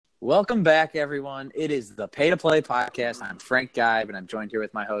Welcome back, everyone. It is the Pay to Play podcast. I'm Frank Geib, and I'm joined here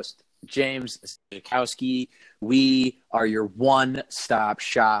with my host, James Zukowski. We are your one-stop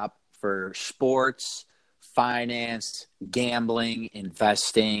shop for sports, finance, gambling,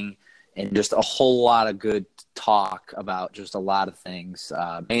 investing, and just a whole lot of good talk about just a lot of things,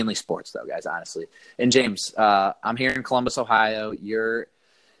 mainly sports, though, guys, honestly. And, James, I'm here in Columbus, Ohio. You're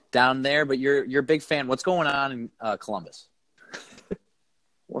down there, but you're a big fan. What's going on in Columbus?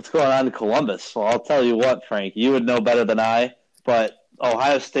 What's going on in Columbus? Well, I'll tell you what, Frank, you would know better than I, but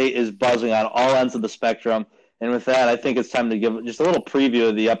Ohio State is buzzing on all ends of the spectrum. And with that, I think it's time to give just a little preview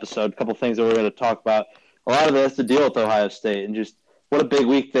of the episode, a couple things that we're going to talk about. A lot of it has to deal with Ohio State and just what a big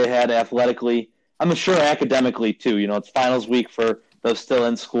week they had athletically. I'm sure academically, too. You know, it's finals week for those still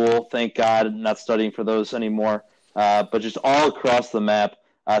in school. Thank God, not studying for those anymore. But just all across the map,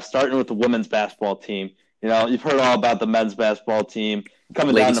 starting with the women's basketball team. You know, you've heard all about the men's basketball team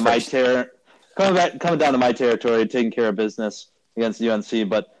coming down to my territory, taking care of business against UNC.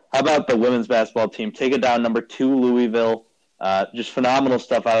 But how about the women's basketball team? Take it down, number 2, Louisville. Just phenomenal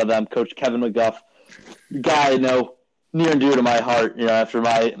stuff out of them. Coach Kevin McGuff, guy I know near and dear to my heart. You know, after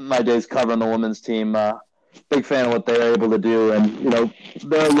my days covering the women's team, big fan of what they're able to do, and you know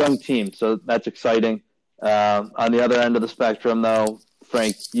they're a young team, so that's exciting. On the other end of the spectrum, though,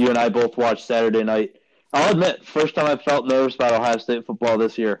 Frank, you and I both watched Saturday night. I'll admit, first time I felt nervous about Ohio State football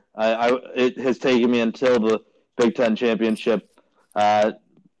this year. It has taken me until the Big Ten championship. At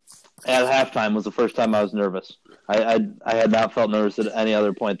halftime was the first time I was nervous. I had not felt nervous at any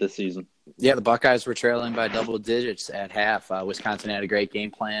other point this season. Yeah, the Buckeyes were trailing by double digits at half. Wisconsin had a great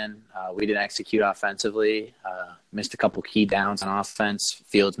game plan. We didn't execute offensively. Missed a couple key downs on offense.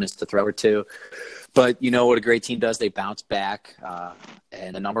 Fields missed a throw or two. But you know what a great team does? They bounce back.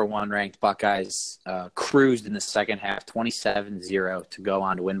 And the number 1 ranked Buckeyes cruised in the second half, 27-0 to go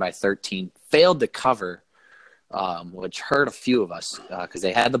on to win by 13. Failed to cover, which hurt a few of us because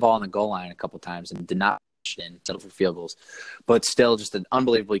they had the ball on the goal line a couple times and did not in, settle for field goals. But still just an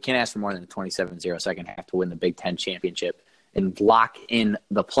unbelievable. You can't ask for more than a 27-0 second half to win the Big Ten championship and lock in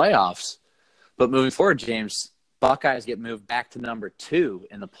the playoffs. But moving forward, James, Buckeyes get moved back to number 2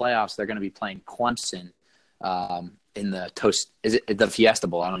 in the playoffs. They're going to be playing Clemson in the the Fiesta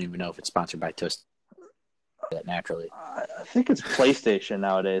Bowl. I don't even know if it's sponsored by Toast. Naturally, I think it's PlayStation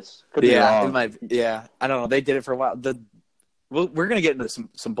nowadays. Could be wrong. It might. Yeah, I don't know. They did it for a while. We're going to get into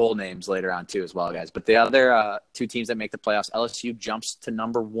some bowl names later on too, as well, guys. But the other 2 teams that make the playoffs, LSU jumps to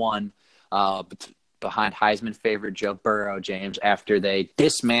number 1 behind Heisman favorite Joe Burrow, James, after they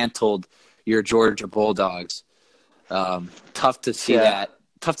dismantled your Georgia Bulldogs. Tough to see that.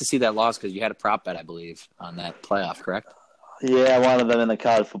 Tough to see that loss because you had a prop bet, I believe, on that playoff, correct? Yeah, I wanted them in the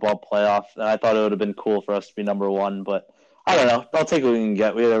college football playoff, and I thought it would have been cool for us to be number 1. But I don't know. I'll take what we can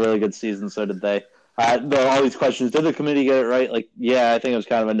get. We had a really good season, so did they. All these questions. Did the committee get it right? Like, yeah, I think it was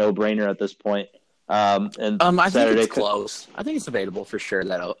kind of a no-brainer at this point. I think it's close. I think it's debatable for sure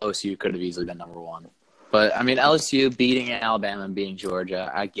that OSU could have easily been number 1. But, I mean, LSU beating Alabama and beating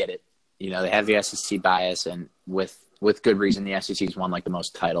Georgia, I get it. You know, they have the SEC bias, and with good reason, the SEC's won, like, the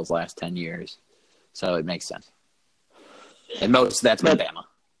most titles last 10 years. So it makes sense. And that's been Bama.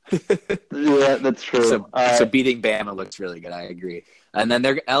 Yeah, that's true. So beating Bama looks really good. I agree. And then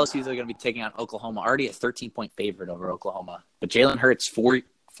LSU's are going to be taking on Oklahoma, already a 13-point favorite over Oklahoma. But Jalen Hurts, four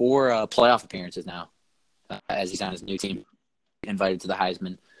playoff appearances now, as he's on his new team, invited to the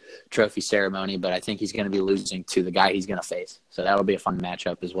Heisman Trophy ceremony. But I think he's going to be losing to the guy he's going to face. So that'll be a fun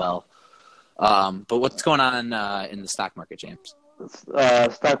matchup as well. But what's going on in the stock market, James?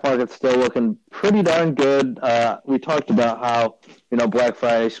 Stock market's still looking pretty darn good. We talked about how, you know, Black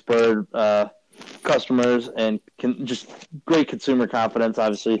Friday spurred customers and just great consumer confidence,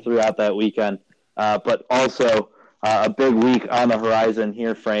 obviously, throughout that weekend. But also a big week on the horizon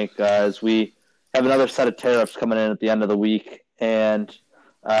here, Frank, as we have another set of tariffs coming in at the end of the week. And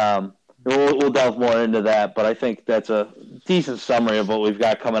we'll delve more into that. But I think that's a decent summary of what we've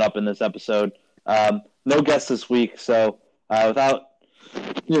got coming up in this episode. No guests this week, so without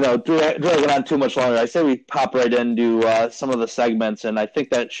dragging on too much longer, I say we pop right into some of the segments, and I think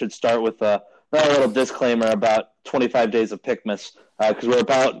that should start with a little disclaimer about 25 days of Pickmas, because we're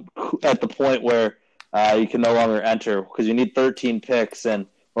about at the point where you can no longer enter because you need 13 picks, and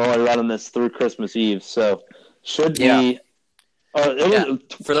we're only running this through Christmas Eve. So should be.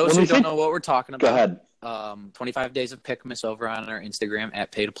 For those who don't know what we're talking about, go ahead. 25 days of Pickmas over on our Instagram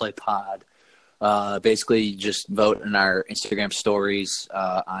at Pay to Play Pod. Basically, just vote in our Instagram stories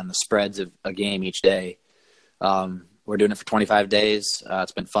on the spreads of a game each day. We're doing it for 25 days.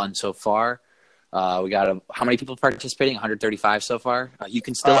 It's been fun so far. We got how many people participating? 135 so far. You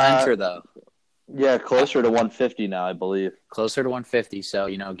can still enter though. Yeah, closer to 150 now, I believe. Closer to 150. So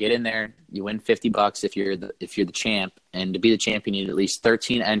get in there. You win $50 if you're the champ, and to be the champ, you need at least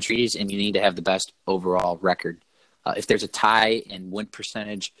 13 entries, and you need to have the best overall record. If there's a tie in win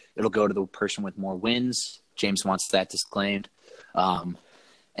percentage, it'll go to the person with more wins. James wants that disclaimed.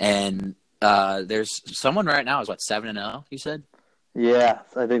 And there's someone right now is 7-0. You said. Yeah,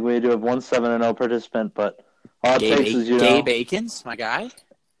 I think we do have one 7-0 participant, but all it takes is Gabe Akins, my guy.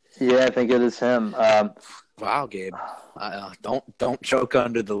 Yeah, I think it is him. Wow, Gabe, don't choke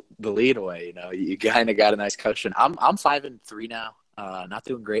under the lead away. You kind of got a nice cushion. I'm 5-3 now. Not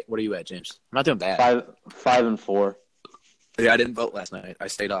doing great. What are you at, James? I'm not doing bad. 5-4. Yeah, I didn't vote last night. I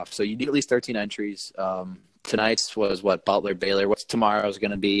stayed off. So you need at least 13 entries. Tonight's was Butler Baylor. What's tomorrow's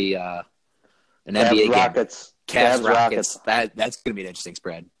going to be? An NBA Rockets. game. Cavs Rockets. That's going to be an interesting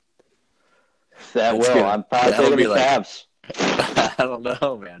spread. That will. I'm probably taking the Cavs. I don't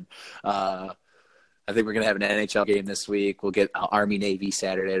know, man. I think we're going to have an NHL game this week. We'll get Army-Navy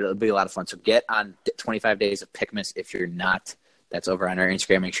Saturday. It'll be a lot of fun. So get on 25 Days of Pickmas if you're not. That's over on our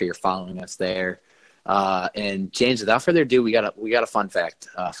Instagram. Make sure you're following us there. And James, without further ado, we got a fun fact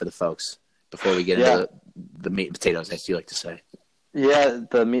for the folks before we get into the meat and potatoes, as you like to say. Yeah,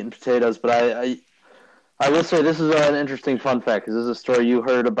 the meat and potatoes. But I will say this is an interesting fun fact because this is a story you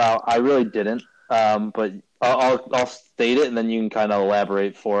heard about. I really didn't, but I'll state it and then you can kind of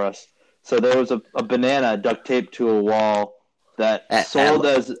elaborate for us. So there was a banana duct taped to a wall that sold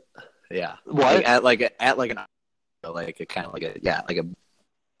as what like a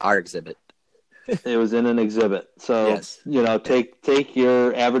art exhibit. It was in an exhibit. So yes. Take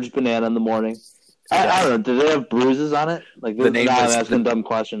your average banana in the morning. I don't know. Did it have bruises on it? Like I'm asking dumb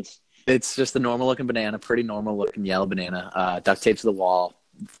questions. It's just a normal looking banana, pretty normal looking yellow banana. Duct taped to the wall,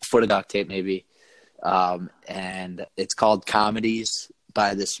 foot of duct tape maybe, and it's called Comedies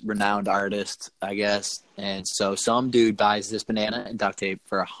by this renowned artist, I guess. And so some dude buys this banana and duct tape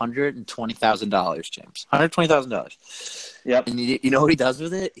for $120,000, James. $120,000. Yep. And you know what he does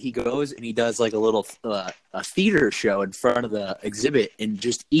with it? He goes and he does like a little a theater show in front of the exhibit and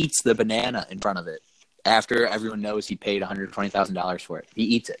just eats the banana in front of it after everyone knows he paid $120,000 for it. He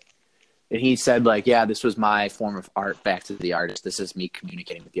eats it. And he said, this was my form of art back to the artist. This is me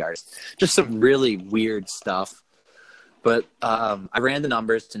communicating with the artist. Just some really weird stuff. But I ran the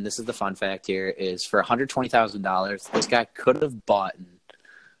numbers, and this is the fun fact here, is for $120,000, this guy could have bought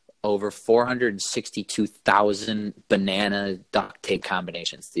over 462,000 banana duct tape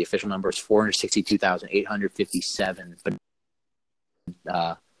combinations. The official number is 462,857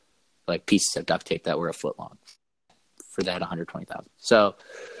 pieces of duct tape that were a foot long for that $120,000. So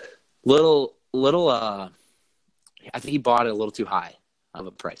little I think he bought it a little too high of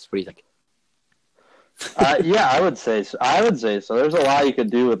a price. What do you think? Yeah, I would say so. There's a lot you could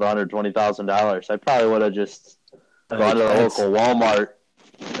do with $120,000. I probably would have just gone to the local Walmart.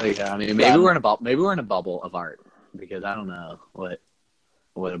 Yeah, I mean, maybe we're in a bubble of art because I don't know what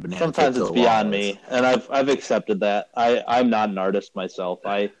a banana. Sometimes it's beyond me, and I've accepted that. I'm not an artist myself.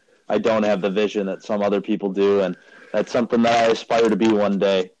 I don't have the vision that some other people do, and that's something that I aspire to be one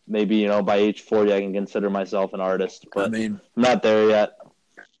day. Maybe by age 40, I can consider myself an artist, but I'm not there yet.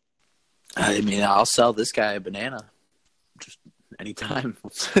 I mean, I'll sell this guy a banana just anytime.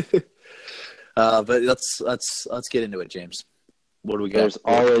 But let's get into it, James. What do we got? There's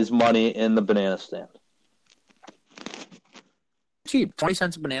always money in the banana stand. Cheap, 20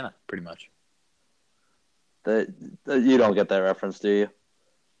 cents a banana, pretty much. You don't get that reference, do you?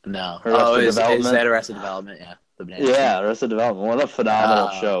 No. Is that Arrested Development? Yeah, the banana. Yeah, stand. Arrested Development. What a phenomenal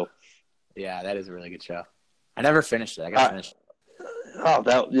show. Yeah, that is a really good show. I never finished it. I got to finish it. Oh,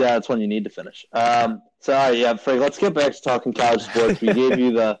 that's one you need to finish. Frank, let's get back to talking college sports. We gave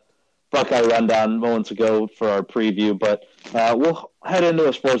you the Buckeye rundown moments ago for our preview, but we'll head into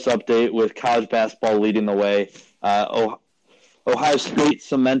a sports update with college basketball leading the way. Ohio State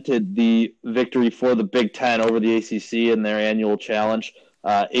cemented the victory for the Big Ten over the ACC in their annual challenge.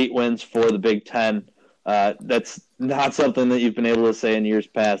 8 wins for the Big Ten. That's not something that you've been able to say in years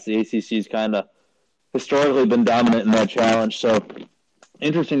past. The ACC's kind of historically been dominant in that challenge, so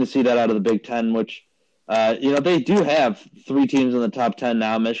interesting to see that out of the Big Ten, which, they do have 3 teams in the top 10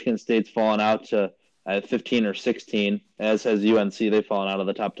 now. Michigan State's fallen out to 15 or 16, as has UNC. They've fallen out of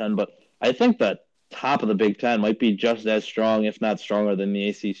the top 10. But I think the top of the Big Ten might be just as strong, if not stronger, than the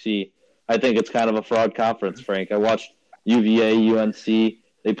ACC. I think it's kind of a fraud conference, Frank. I watched UVA, UNC.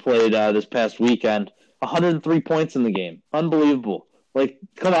 They played this past weekend. 103 points in the game. Unbelievable.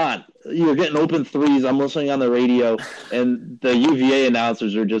 Come on. You're getting open threes. I'm listening on the radio, and the UVA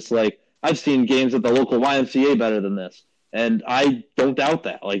announcers are just like, I've seen games at the local YMCA better than this, and I don't doubt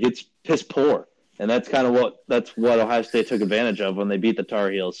that. Like, it's piss poor, and that's what Ohio State took advantage of when they beat the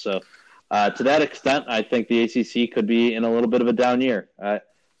Tar Heels. So, to that extent, I think the ACC could be in a little bit of a down year.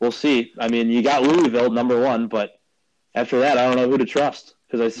 We'll see. I mean, you got Louisville #1, but after that, I don't know who to trust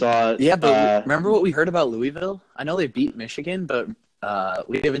because I saw. Yeah, but remember what we heard about Louisville? I know they beat Michigan, but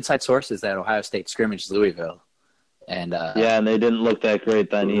we have inside sources that Ohio State scrimmaged Louisville, and and they didn't look that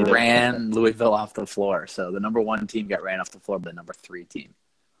great then either. Ran Louisville off the floor. So the #1 team got ran off the floor by the #3 team.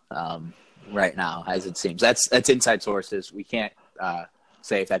 Right now, as it seems, that's inside sources. We can't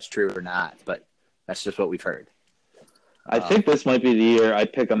say if that's true or not, but that's just what we've heard. I think this might be the year I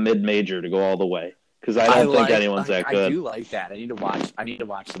pick a mid-major to go all the way because I don't think anyone's that good. I do like that. I need to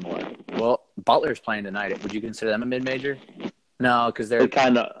watch some more. Well, Butler's playing tonight. Would you consider them a mid-major? No, because they're Big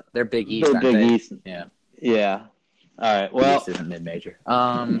East. They're Big East. Yeah. Yeah. All right. Well, East isn't mid-major.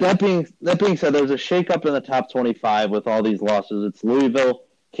 That being said, there's a shakeup in the top 25 with all these losses. It's Louisville,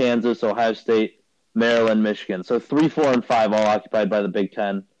 Kansas, Ohio State, Maryland, Michigan. So 3, 4, and 5 all occupied by the Big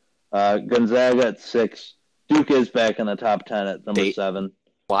Ten. Gonzaga at 6. Duke is back in the top 10 at number 7.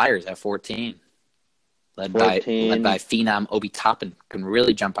 Flyers at 14. Led by Phenom Obi Toppin. Can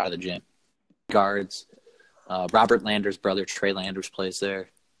really jump out of the gym. Guards. Robert Landers' brother, Trey Landers, plays there.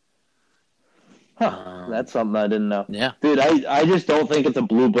 That's something I didn't know. Yeah. Dude, I just don't think it's a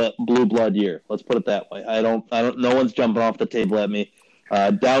blue blood year. Let's put it that way. I don't no one's jumping off the table at me.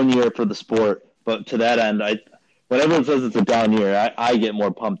 Down year for the sport. But to that end, when everyone says it's a down year, I get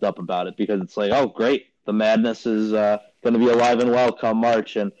more pumped up about it because it's like, oh, great. The madness is going to be alive and well come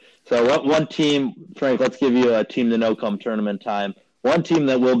March. And so one team, Frank, let's give you a team to know come tournament time. One team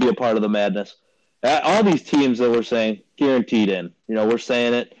that will be a part of the madness. All these teams that we're saying guaranteed in. We're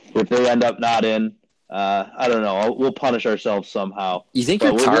saying it. If they end up not in, I don't know. We'll punish ourselves somehow. You think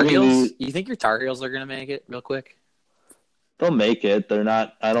your Tar Heels? You think your Tar Heels are going to make it real quick? They'll make it. They're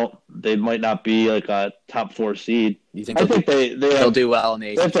not. They might not be like a top 4 seed. You think? They'll do well in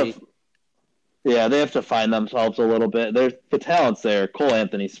the ACC. They have to find themselves a little bit. The talent's there. Cole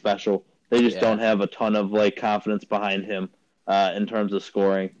Anthony's special. They just don't have a ton of confidence behind him in terms of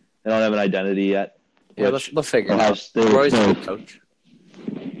scoring. They don't have an identity yet. Yeah, they'll figure it out. Roy's a good coach.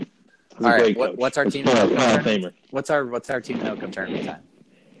 All right, what's our team? What's our team outcome tournament time?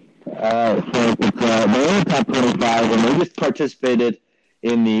 They're in the top 25, and they just participated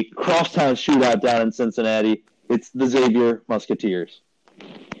in the Crosstown Shootout down in Cincinnati. It's the Xavier Musketeers.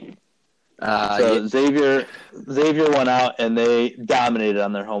 Xavier went out and they dominated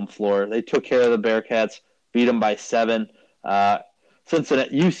on their home floor. They took care of the Bearcats, beat them by 7.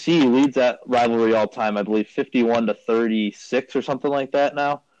 Cincinnati UC leads that rivalry all time, I believe 51-36 or something like that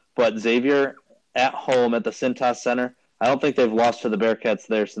now. But Xavier at home at the Cintas Center, I don't think they've lost to the Bearcats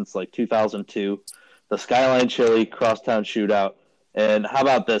there since 2002. The Skyline Chili Crosstown Shootout. And how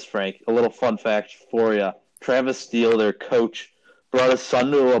about this, Frank? A little fun fact for you. Travis Steele, their coach, brought his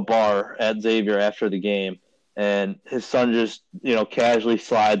son to a bar at Xavier after the game, and his son just, casually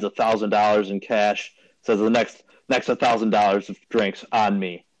slides $1,000 in cash, says the next $1,000 of drinks on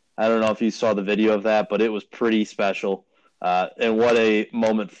me. I don't know if you saw the video of that, but it was pretty special. And what a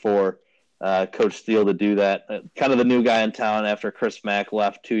moment for Coach Steele to do that. Kind of the new guy in town after Chris Mack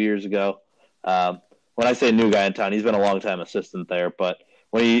left 2 years ago. When I say new guy in town, he's been a long-time assistant there, but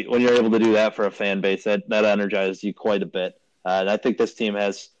when you're able to do that for a fan base, that energizes you quite a bit. And I think this team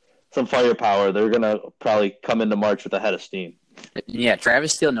has some firepower. They're going to probably come into March with a head of steam. Yeah,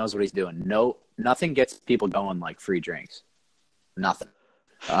 Travis Steele knows what he's doing. Nothing gets people going like free drinks. Nothing.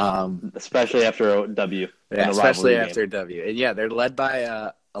 Especially after a W. Yeah, especially after a W. And, yeah, they're led by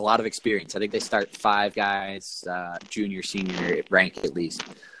a lot of experience. I think they start 5 guys, junior, senior rank at least.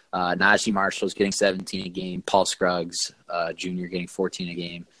 Najee Marshall's getting 17 a game. Paul Scruggs, junior, getting 14 a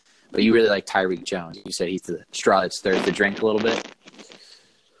game. But you really like Tyreek Jones. You said he's the straw that stirs the drink a little bit.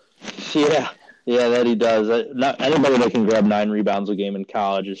 Yeah, that he does. Not anybody that can grab 9 rebounds a game in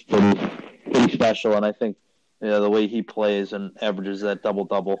college is pretty special. And I think the way he plays and averages that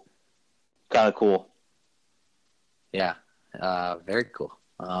double-double, kind of cool. Yeah, very cool.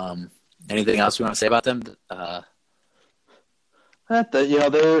 Anything else you want to say about them? They're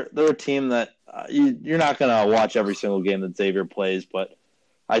a team that you're not going to watch every single game that Xavier plays, but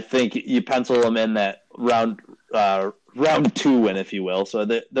I think you pencil them in that round 2 win, if you will. So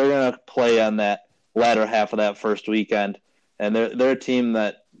they're going to play on that latter half of that first weekend, and they're a team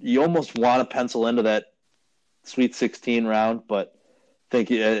that you almost want to pencil into that Sweet 16 round, but I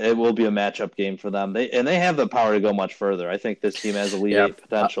think it will be a matchup game for them. They have the power to go much further. I think this team has Elite Eight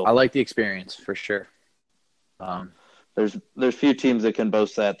potential. I like the experience for sure. There's few teams that can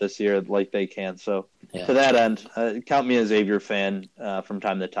boast that this year like they can. So Yeah. to that end, count me a Xavier fan from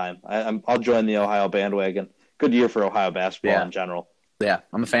time to time. I'll join the Ohio bandwagon. Good year for Ohio basketball in general. Yeah,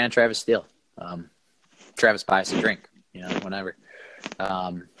 I'm a fan of Travis Steele. Travis buys a drink, whenever.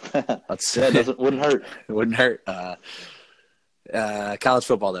 Wouldn't hurt. It wouldn't hurt. College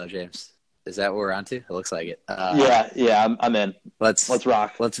football, though, James. Is that what we're on to? It looks like it. I'm in. Let's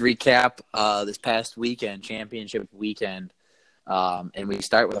rock. Let's recap this past weekend, championship weekend, and we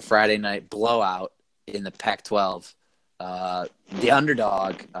start with a Friday night blowout in the Pac-12. The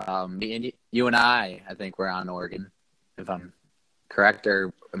underdog, you and I think we're on Oregon, if I'm correct,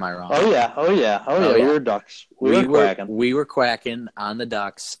 or am I wrong? Oh yeah. We were Ducks. We were quacking. We were quacking on the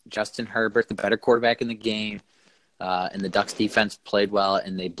Ducks. Justin Herbert, the better quarterback in the game. And the Ducks defense played well,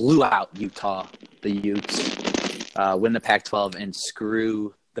 and they blew out Utah, the Utes, win the Pac-12, and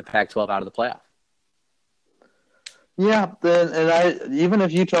screw the Pac-12 out of the playoff. Yeah, even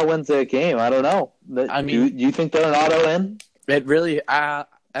if Utah wins that game, I don't know. Do you think they're an auto in? It really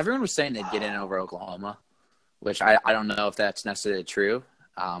everyone was saying they'd get in over Oklahoma, which I don't know if that's necessarily true.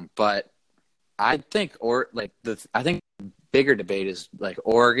 But I think bigger debate is like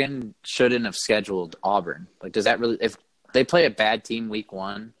Oregon shouldn't have scheduled Auburn. Like, does that really, if they play a bad team week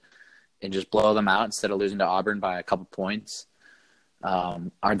one and just blow them out instead of losing to Auburn by a couple points,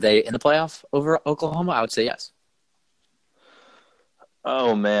 are they in the playoff over Oklahoma? I would say yes.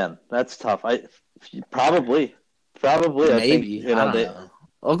 Oh man, that's tough. Probably. Maybe. I don't know.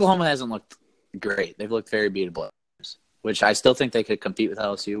 Oklahoma hasn't looked great. They've looked very beatable, which I still think they could compete with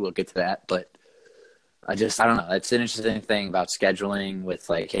LSU. We'll get to that, but I don't know. It's an interesting thing about scheduling with,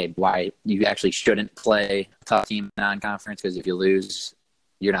 like, hey, why you actually shouldn't play a tough team in non-conference, because if you lose,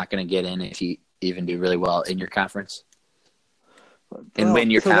 you're not going to get in if you even do really well in your conference and win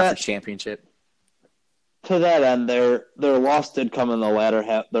your conference championship. To that end, their loss did come in the latter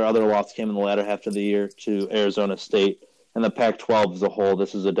half. Their other loss came in the latter half of the year to Arizona State. And the Pac-12 as a whole,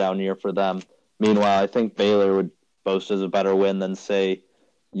 this is a down year for them. Meanwhile, I think Baylor would boast as a better win than, say,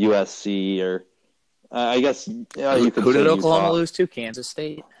 USC or I guess you could. Who did Oklahoma lose to? Kansas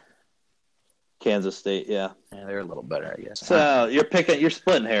State. Kansas State, yeah. Yeah, they're a little better, I guess. So you're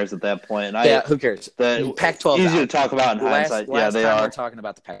splitting hairs at that point. Who cares? The Pac-12 easy to talk about in hindsight. They are. We're talking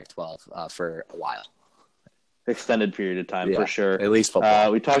about the Pac-12 for a while. Extended period of time for sure. At least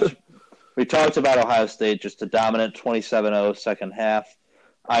football. We talked about Ohio State, just a dominant 27-0 second half.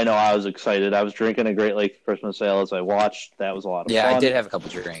 I know I was excited. I was drinking a Great Lakes Christmas Ale as I watched. That was a lot of fun. Yeah, I did have a couple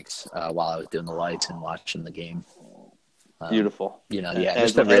of drinks while I was doing the lights and watching the game. Beautiful.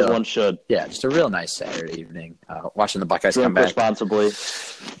 Just one should. Yeah, just a real nice Saturday evening. Watching the Buckeyes Drink come back. responsibly.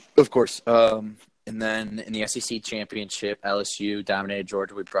 Of course. And then in the SEC championship, LSU dominated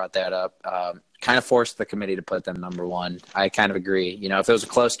Georgia. We brought that up. Kind of forced the committee to put them number one. I kind of agree. If it was a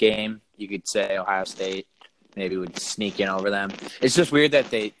close game, you could say Ohio State maybe would sneak in over them. It's just weird that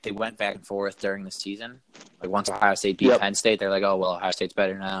they went back and forth during the season. Like, once Ohio State beat Penn State, they're like, oh, well, Ohio State's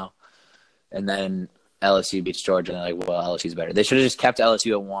better now. And then LSU beats Georgia, and they're like, well, LSU's better. They should have just kept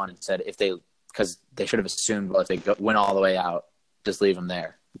LSU at one and said because they should have assumed, well, if they win all the way out, just leave them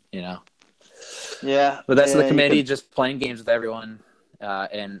there, Yeah. But that's the committee just playing games with everyone.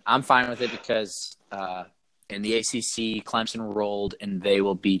 And I'm fine with it because in the ACC, Clemson rolled, and they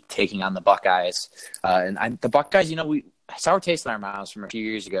will be taking on the Buckeyes. The Buckeyes, we sour taste in our mouths from a few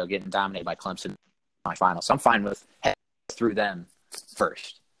years ago, getting dominated by Clemson in my final. So I'm fine with heading through them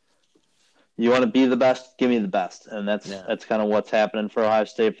first. You want to be the best, give me the best, and that's kind of what's happening for Ohio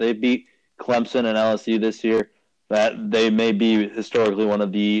State. If they beat Clemson and LSU this year, that they may be historically one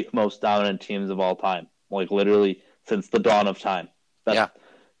of the most dominant teams of all time, like literally since the dawn of time. That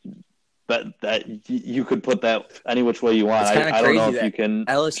you could put that any which way you want. I don't know if you can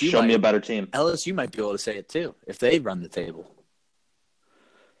show me a better team. LSU might be able to say it too if they run the table.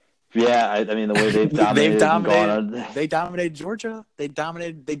 Yeah, I mean the way they've dominated. They dominated Georgia. They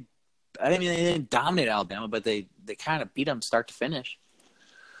didn't dominate Alabama, but they kind of beat them start to finish.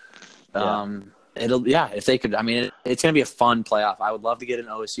 If they could. I mean, it's going to be a fun playoff. I would love to get an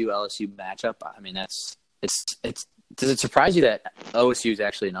OSU-LSU matchup. I mean, does it surprise you that OSU is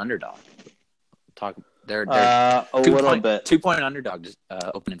actually an underdog? They're a little bit 2-point underdog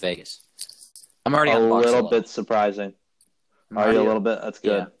open in Vegas. I'm already on a Bucks little bit surprising. Are you a little bit? That's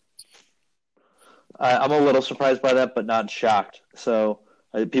good. Yeah. I'm a little surprised by that, but not shocked. So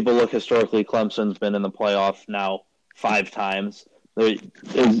people look historically. Clemson's been in the playoff now 5 times.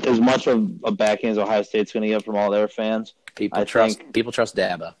 As much of a backing as Ohio State's going to get from all their fans. People trust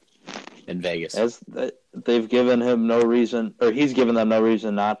Dabo in Vegas. They've given him no reason, or he's given them no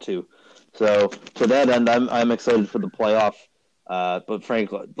reason not to. So to that end, I'm excited for the playoff. But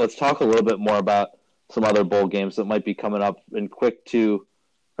Frank, let's talk a little bit more about some other bowl games that might be coming up and quick to.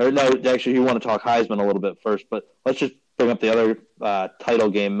 Or no, actually, you want to talk Heisman a little bit first, but let's just bring up the other title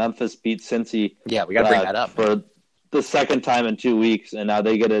game. Memphis beat Cincy. Yeah, we got to bring that up for the second time in 2 weeks, and now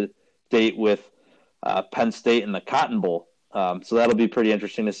they get a date with Penn State in the Cotton Bowl. So that'll be pretty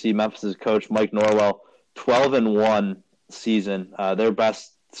interesting to see. Memphis's coach Mike Norwell, 12-1 season, their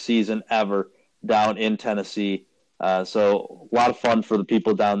best season ever down in Tennessee. So a lot of fun for the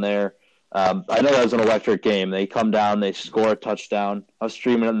people down there. I know that was an electric game. They come down, they score a touchdown. I was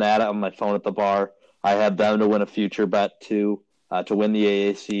streaming that on my phone at the bar. I had them to win a future bet too, to win the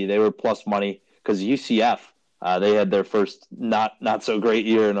AAC. They were plus money because UCF, they had their first not so great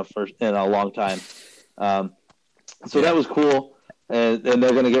year in a long time. So that was cool, and they're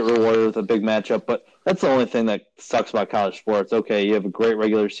going to get rewarded with a big matchup. But that's the only thing that sucks about college sports. Okay, you have a great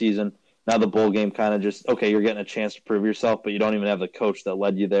regular season. Now the bowl game kind of just, okay, you're getting a chance to prove yourself, but you don't even have the coach that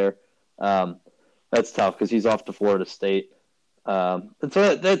led you there. That's tough because he's off to Florida State. And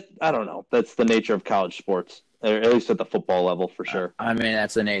so that I don't know. That's the nature of college sports, or at least at the football level for sure. I mean,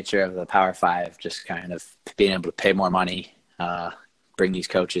 that's the nature of the Power Five, just kind of being able to pay more money, bring these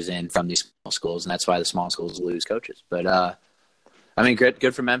coaches in from these small schools, and that's why the small schools lose coaches. But, I mean,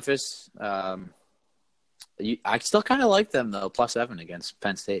 good for Memphis. I still kind of like them, though, +7 against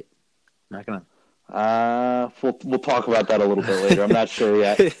Penn State. I'm not going to. We'll talk about that a little bit later. I'm not sure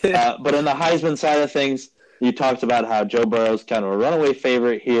yet. But in the Heisman side of things, you talked about how Joe Burrow's kind of a runaway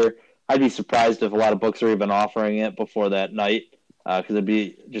favorite here. I'd be surprised if a lot of books are even offering it before that night because it'd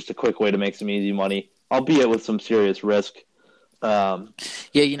be just a quick way to make some easy money, albeit with some serious risk.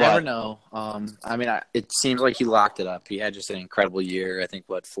 You never know. I mean, it seems like he locked it up. He had just an incredible year. I think,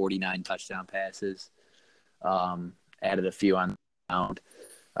 49 touchdown passes, added a few on the ground.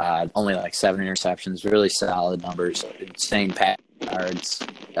 Only 7 interceptions, really solid numbers, insane pass yards.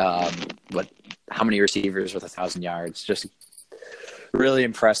 How many receivers with 1,000 yards? Just really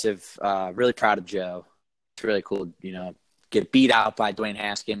impressive. Really proud of Joe. It's really cool, get beat out by Dwayne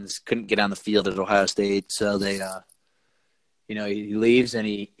Haskins. Couldn't get on the field at Ohio State, so they, he leaves and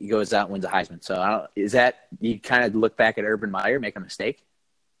he goes out and wins a Heisman. So is that you kind of look back at Urban Meyer, make a mistake?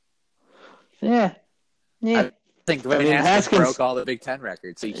 Yeah. I think Dwayne Haskins broke all the Big Ten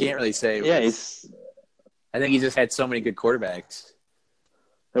records, so you can't really say. I think he just had so many good quarterbacks.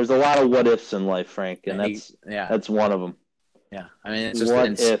 There's a lot of what ifs in life, Frank, and that's one of them. Yeah, I mean, it's just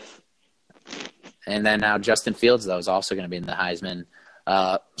what if. And then now Justin Fields, though, is also going to be in the Heisman.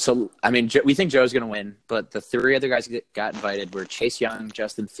 So, I mean, we think Joe's going to win, but the 3 other guys that got invited were Chase Young,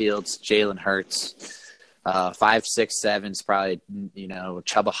 Justin Fields, Jalen Hurts. 5, 6, 7's probably,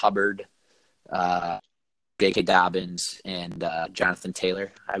 Chuba Hubbard, J.K. Dobbins, and Jonathan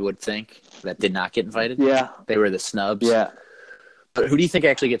Taylor, I would think, that did not get invited. Yeah. They were the snubs. Yeah. But who do you think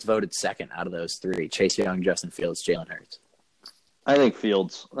actually gets voted second out of those 3? Chase Young, Justin Fields, Jalen Hurts? I think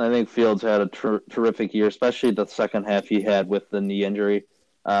Fields. Had a terrific year, especially the second half he had with the knee injury.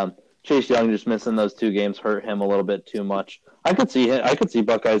 Chase Young just missing those 2 games hurt him a little bit too much. I could see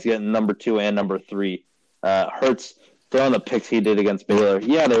Buckeyes getting number 2 and number 3. Hurts throwing the picks he did against Baylor.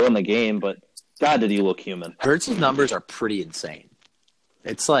 Yeah, they won the game, but God, did he look human. Hurts' numbers are pretty insane.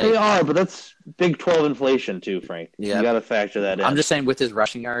 It's like they are, but that's Big 12 inflation too, Frank. Yeah. You got to factor that in. I'm just saying with his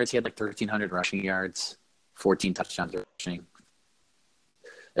rushing yards, he had 1,300 rushing yards, 14 touchdowns rushing.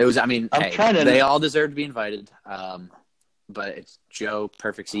 It was, they all deserve to be invited. But it's Joe,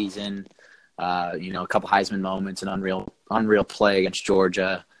 perfect season. A couple Heisman moments, an unreal play against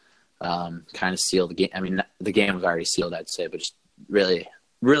Georgia. Kind of sealed the game. I mean, the game was already sealed, I'd say, but just really,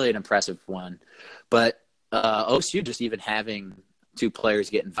 really an impressive one. But OSU just even having 2 players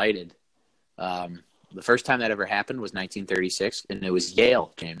get invited. The first time that ever happened was 1936, and it was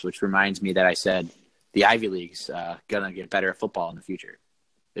Yale, James, which reminds me that I said the Ivy League's going to get better at football in the future.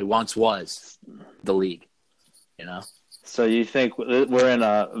 It once was the league, So you think we're in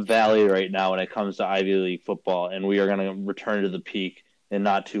a valley right now when it comes to Ivy League football, and we are going to return to the peak in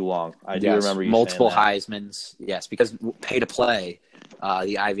not too long. I do remember you multiple saying that. Heismans. Yes, because pay to play,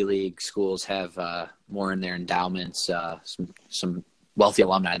 the Ivy League schools have more in their endowments, some wealthy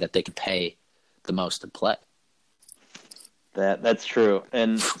alumni that they can pay the most to play. That's true.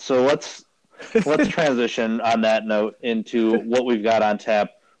 And so let's transition on that note into what we've got on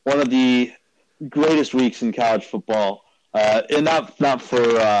tap. One of the greatest weeks in college football, and not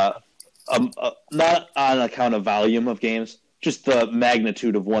on account of volume of games, just the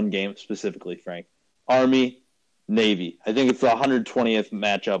magnitude of one game specifically, Frank. Army, Navy. I think it's the 120th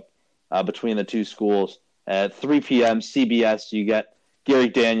matchup between the 2 schools. At 3 p.m. CBS, you get Gary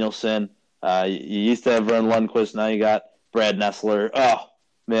Danielson You used to have Vern Lundquist. Now you got Brad Nessler. Oh,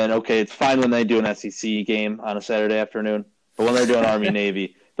 man, okay, it's fine when they do an SEC game on a Saturday afternoon. But when they're doing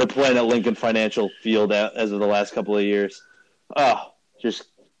Army-Navy, they're playing at Lincoln Financial Field as of the last couple of years. Oh, just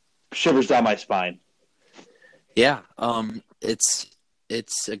shivers down my spine. Yeah, it's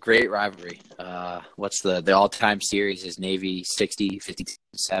a great rivalry. What's the all-time series is Navy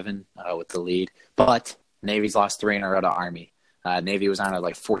 60-57 with the lead. But Navy's lost 3 in a row to Army. Navy was on a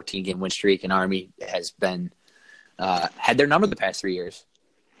 14-game win streak, and Army has been had their number the past 3 years.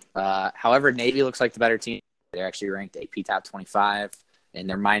 However, Navy looks like the better team. They're actually ranked AP top 25, and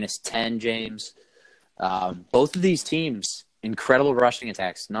they're -10, James. Both of these teams, incredible rushing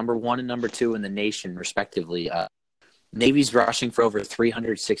attacks, number 1 and number 2 in the nation, respectively. Navy's rushing for over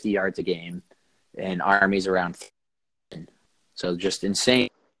 360 yards a game, and Army's around 10. So just insane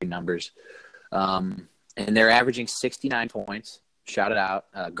numbers. And they're averaging 69 points. Shout it out.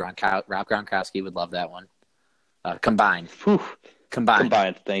 Rob Gronkowski would love that one. Combined. Whew.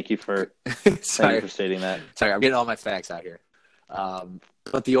 Combined. Thank you for stating that. Sorry, I'm getting all my facts out here.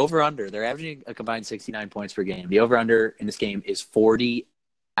 But the over-under, they're averaging a combined 69 points per game. The over-under in this game is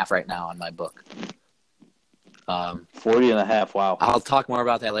 40.5 right now on my book. 40.5, wow. I'll talk more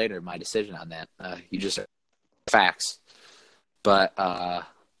about that later, my decision on that. You just facts. But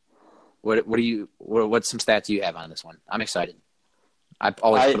what's some stats you have on this one? I'm excited. I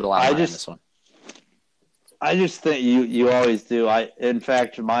always put a lot of money on this one. I just think you always do. In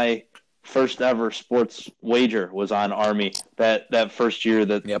fact, my first ever sports wager was on Army that first year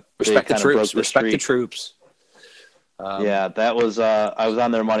that respect the troops. Respect the troops. That was I was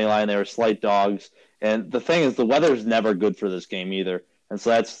on their money line. They were slight dogs, and the thing is, the weather's never good for this game either. And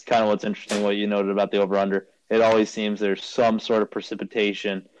so that's kind of what's interesting. What you noted about the over under, it always seems there's some sort of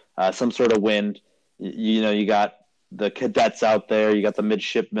precipitation, some sort of wind. You got the cadets out there, you got the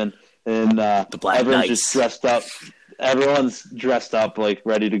midshipmen. And the Black everyone's Knights. just dressed up. Everyone's dressed up,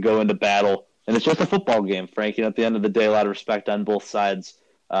 ready to go into battle. And it's just a football game, Frank. At the end of the day, a lot of respect on both sides.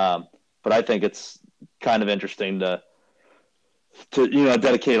 But I think it's kind of interesting to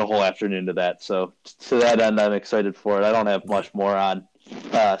dedicate a whole afternoon to that. So to that end, I'm excited for it. I don't have much more on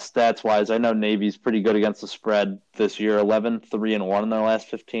stats-wise. I know Navy's pretty good against the spread this year, 11-3-1 in their last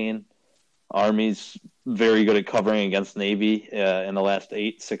 15. Army's very good at covering against Navy in the last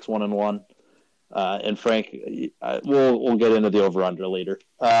 8, 6-1-1. And Frank, we'll get into the over/under later.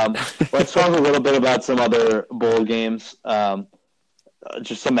 Let's talk a little bit about some other bowl games.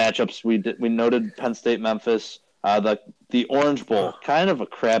 Just some matchups. We noted Penn State, Memphis. The Orange Bowl, kind of a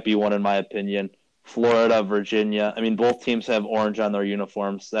crappy one in my opinion. Florida, Virginia. I mean, both teams have orange on their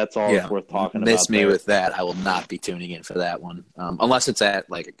uniforms. That's all it's worth talking about. Miss me with that. I will not be tuning in for that one, unless it's at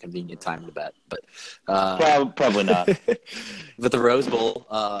a convenient time to bet. But probably not. But the Rose Bowl,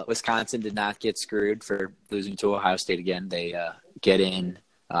 Wisconsin did not get screwed for losing to Ohio State again. They get in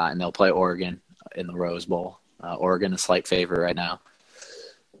and they'll play Oregon in the Rose Bowl. Oregon a slight favorite right now.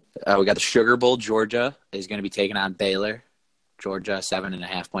 We got the Sugar Bowl. Georgia is going to be taking on Baylor. Georgia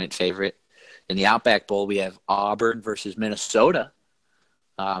 7.5-point favorite. In the Outback Bowl, we have Auburn versus Minnesota.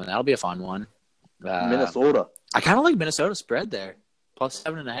 That'll be a fun one. Minnesota. I kind of like Minnesota spread there. Plus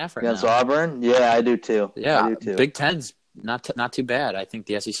 7.5 right against now. Auburn? Yeah, I do too. Yeah, I do too. Big Ten's not too bad. I think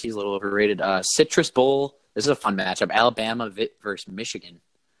the SEC is a little overrated. Citrus Bowl. This is a fun matchup. Alabama versus Michigan.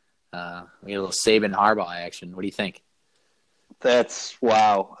 We get a little Saban Harbaugh action. What do you think? That's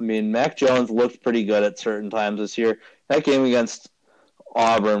wow. I mean, Mac Jones looked pretty good at certain times this year. That game against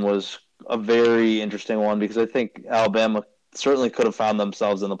Auburn was a very interesting one because I think Alabama certainly could have found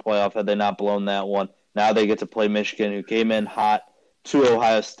themselves in the playoff had they not blown that one. Now they get to play Michigan, who came in hot to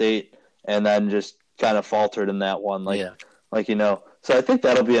Ohio State and then just kind of faltered in that one. So I think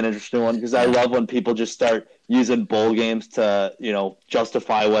that'll be an interesting one because I love when people just start using bowl games to,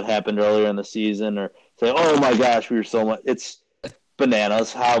 justify what happened earlier in the season or say, oh my gosh, we were so much. It's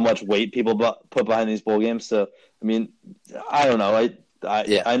bananas how much weight people put behind these bowl games. So, I mean, I don't know.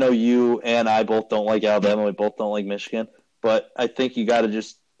 I know you and I both don't like Alabama. We both don't like Michigan. But I think you got to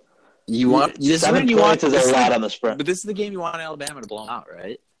just – this 7 points is a lot on the spread. But this is the game you want Alabama to blow out,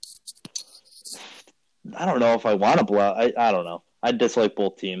 right? I don't know if I want to blow out. I don't know. I dislike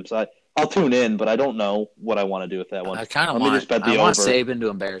both teams. I'll tune in, but I don't know what I want to do with that one. I kind of want Saban to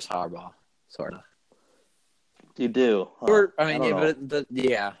embarrass Harbaugh, sort of. You do? Or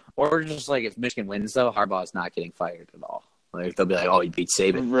or just if Michigan wins, though, Harbaugh's not getting fired at all. They'll be like, oh, he beat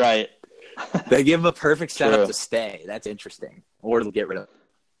Saban. Right. They give him a perfect setup to stay. That's interesting. Or they'll get rid of him.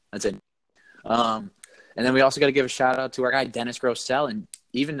 That's it. And then we also got to give a shout-out to our guy, Dennis Grossell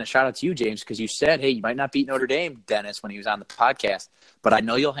even a shout out to you, James, because you said, hey, you might not beat Notre Dame, Dennis, when he was on the podcast, but I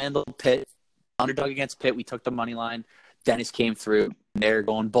know you'll handle Pitt. Underdog against Pitt, we took the money line. Dennis came through. They're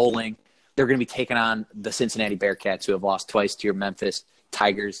going bowling. They're going to be taking on the Cincinnati Bearcats, who have lost twice to your Memphis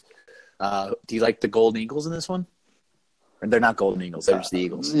Tigers. Do you like the Golden Eagles in this one? Or they're not Golden Eagles. They're just the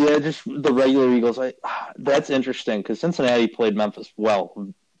Eagles. Yeah, just the regular Eagles. That's interesting because Cincinnati played Memphis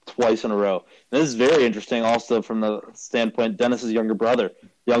well twice in a row. And this is very interesting also from the standpoint Dennis's younger brother,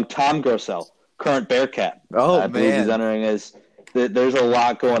 young Tom Grossell, current Bearcat. I believe he's entering as there's a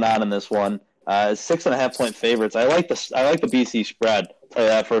lot going on in this one. 6.5-point favorites. I like the BC spread. I'll tell you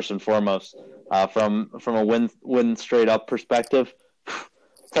that first and foremost. From a win straight up perspective,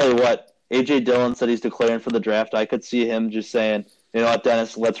 tell you what, A.J. Dillon said he's declaring for the draft. I could see him just saying, you know what,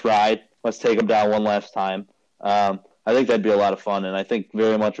 Dennis, let's ride. Let's take him down one last time. I think that'd be a lot of fun, and I think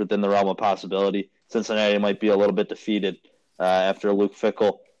very much within the realm of possibility. Cincinnati might be a little bit defeated after Luke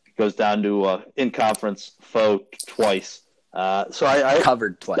Fickell goes down to in-conference foe twice. So I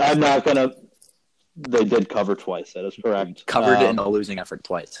covered twice. I'm not going to – they did cover twice. That is correct. Covered in a losing effort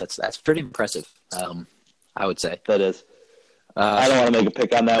twice. That's pretty impressive, I would say. That is. I don't want to make a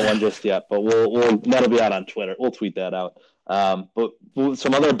pick on that one just yet, but we'll that'll be out on Twitter. We'll tweet that out. But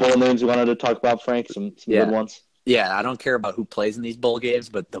some other bowl names you wanted to talk about, Frank? Some good ones? Yeah, I don't care about who plays in these bowl games,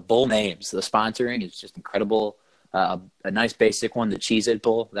 but the bowl names, the sponsoring is just incredible. A nice basic one, the Cheez-It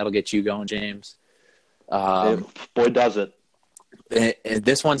Bowl. That'll get you going, James. Boy, does it.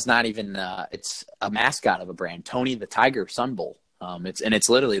 This one's not even it's a mascot of a brand, Tony the Tiger Sun Bowl. It's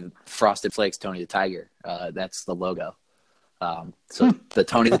literally Frosted Flakes Tony the Tiger. That's the logo. So the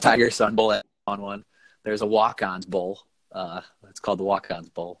Tony the Tiger Sun Bowl on one. There's a Walk-Ons Bowl. It's called the Walk-Ons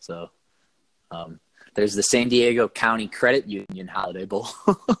Bowl. So there's the San Diego County Credit Union Holiday Bowl.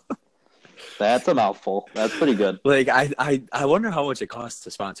 That's a mouthful. That's pretty good. Like I wonder how much it costs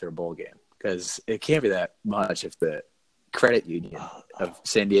to sponsor a bowl game, because it can't be that much if the credit union of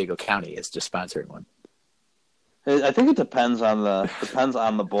San Diego County is just sponsoring one. I think it depends on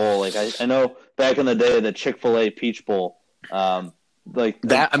the bowl. Like I know back in the day, the Chick-fil-A Peach Bowl. Like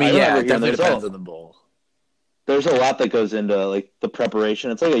that. I mean, yeah, it definitely depends on the bowl. There's a lot that goes into like the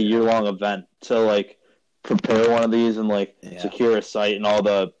preparation. It's like a year-long event to like prepare one of these and like secure a site and all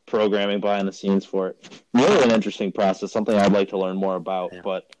the programming behind the scenes for it. Really an interesting process. Something I'd like to learn more about. Yeah.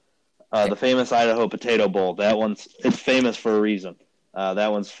 But the famous Idaho Potato Bowl. It's famous for a reason.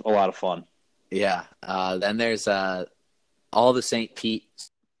 That one's a lot of fun. Yeah. Then there's all the St.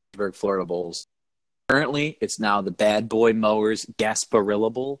 Petersburg, Florida bowls. Currently, it's now the Bad Boy Mowers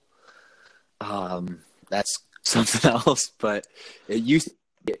Gasparilla Bowl. That's something else, but you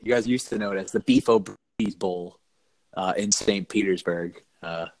guys used to know it as the Beef O'Brady's Bowl in St. Petersburg.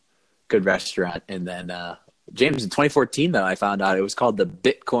 Good restaurant. And then, James, in 2014, though, I found out it was called the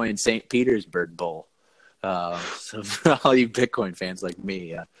Bitcoin St. Petersburg Bowl. So for all you Bitcoin fans like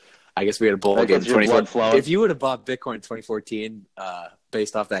me, I guess we had a bowl game in 2014. If you would have bought Bitcoin in 2014,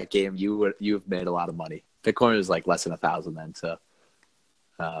 based off that game, you've made a lot of money. Bitcoin was like less than 1,000 then, so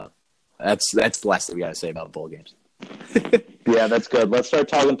that's the last thing we got to say about bowl games. Yeah, that's good. Let's start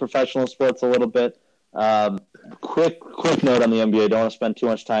talking professional sports a little bit. Quick note on the NBA. Don't want to spend too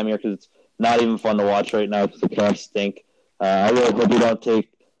much time here because it's not even fun to watch right now because the camps stink. I really hope we don't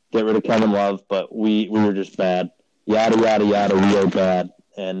get rid of Kevin Love, but we were just bad. Yada yada yada, we are bad.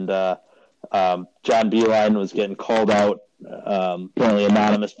 And John Beilein was getting called out. Apparently,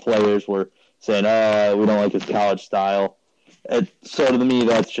 anonymous players were saying, "Oh, we don't like his college style." So to me,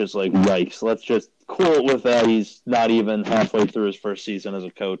 that's just like yikes. Let's just cool it with that. He's not even halfway through his first season as a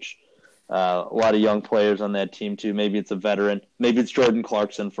coach. A lot of young players on that team too. Maybe it's a veteran. Maybe it's Jordan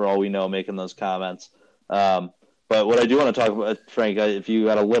Clarkson for all we know making those comments. But what I do want to talk about, Frank, if you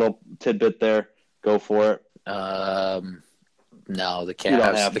got a little tidbit there, go for it. No, the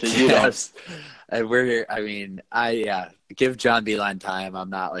Cavs. And we're here. I mean, give John Beilein time. I'm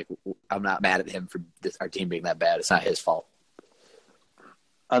not mad at him for our team being that bad. It's not his fault.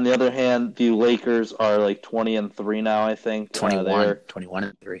 On the other hand, the Lakers are like 20-3 now, I think.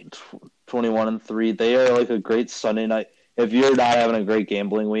 21-3. 21-3. They are like a great Sunday night. If you're not having a great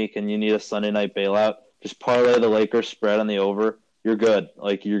gambling week and you need a Sunday night bailout, just parlay the Lakers spread on the over. You're good.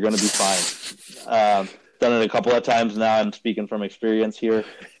 Like, you're going to be fine. Done it a couple of times now. I'm speaking from experience here.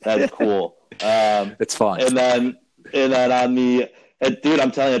 That's cool. It's fun. And then on the dude, I'm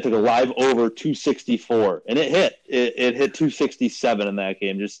telling you, I took a live over 264, and it hit. It hit 267 in that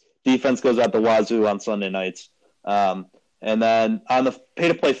game. Just defense goes out the wazoo on Sunday nights. And then on the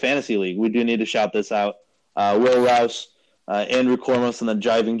pay-to-play fantasy league, we do need to shout this out. Will Rouse, Andrew Cormus, and the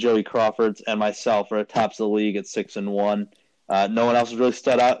Jiving Joey Crawfords and myself are at tops of the league at 6-1. No one else has really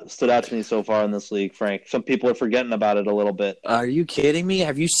stood out to me so far in this league, Frank. Some people are forgetting about it a little bit. Are you kidding me?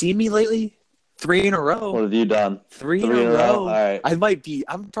 Have you seen me lately? 3 in a row. What have you done? Three in a row. All right. I'm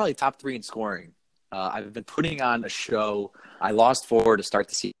probably top 3 in scoring. I've been putting on a show. I lost 4 to start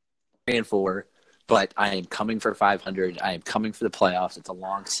the season, 3 and 4, but I am coming for 500. I am coming for the playoffs. It's a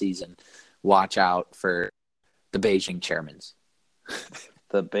long season. Watch out for the Beijing Chairmans.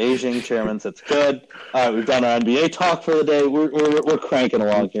 The Beijing Chairmans. It's good. All right, we've done our NBA talk for the day. We're cranking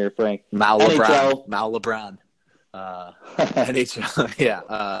along here, Frank. Mal LeBron. NHL.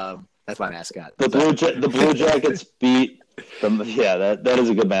 Yeah. That's my mascot. The Blue Jackets beat them. Yeah, that is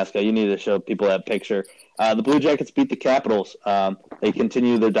a good mascot. You need to show people that picture. The Blue Jackets beat the Capitals. They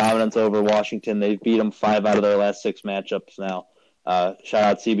continue their dominance over Washington. They've beat them 5 out of their last 6 matchups now. Shout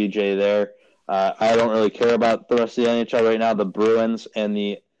out CBJ there. I don't really care about the rest of the NHL right now. The Bruins and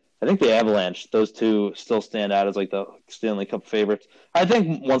I think the Avalanche, those two still stand out as like the Stanley Cup favorites. I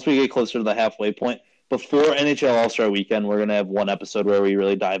think once we get closer to the halfway point, before NHL All-Star Weekend, we're going to have one episode where we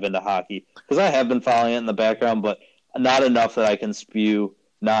really dive into hockey. Because I have been following it in the background, but not enough that I can spew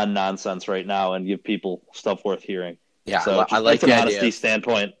nonsense right now and give people stuff worth hearing. Yeah, so I like from an the honesty idea.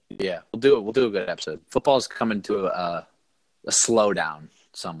 standpoint. Yeah, we'll do it. We'll do a good episode. Football's coming to a slowdown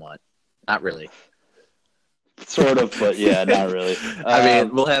somewhat. Not really. Sort of, but yeah, not really. I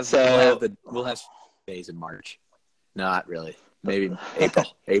mean, we'll have days in March. Not really. Maybe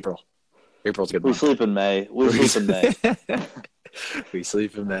April. April's a good We month. sleep in May. We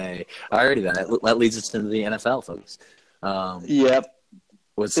sleep in May. Alrighty then. That leads us into the NFL, folks. Yep.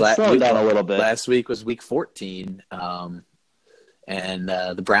 It's slowing down a little bit. Last week was week 14, and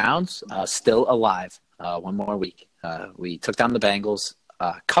the Browns still alive. One more week. We took down the Bengals,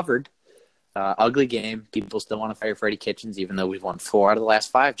 covered. Ugly game. People still want to fire Freddie Kitchens, even though we've won 4 out of the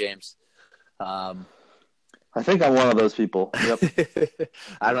last 5, James. I think I'm one of those people. Yep.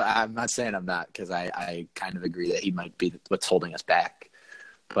 I'm not saying I'm not, because I kind of agree that he might be what's holding us back.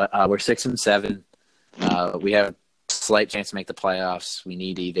 But we're 6-7. We have a slight chance to make the playoffs. We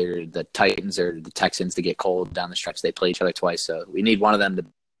need either the Titans or the Texans to get cold down the stretch. They play each other twice, so we need one of them to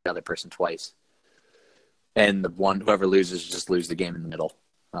beat the other person twice. And whoever loses just lose the game in the middle.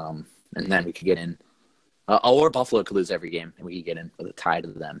 And then we could get in. Or Buffalo could lose every game, and we could get in with a tie to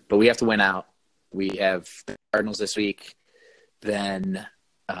them. But we have to win out. We have the Cardinals this week. Then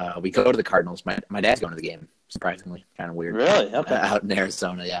we go to the Cardinals. My dad's going to the game, surprisingly. Kind of weird. Really? Okay. Out in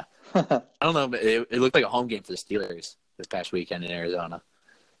Arizona, yeah. I don't know, but it looked like a home game for the Steelers this past weekend in Arizona.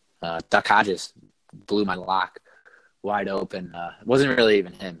 Duck Hodges blew my lock wide open. It wasn't really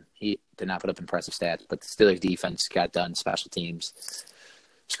even him. He did not put up impressive stats, but the Steelers defense got done. Special teams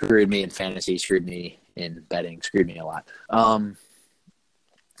screwed me in fantasy, screwed me in betting, screwed me a lot.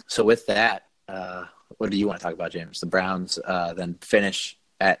 So with that, what do you want to talk about, James? The Browns then finish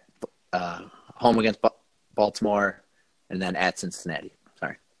at home against Baltimore and then at Cincinnati.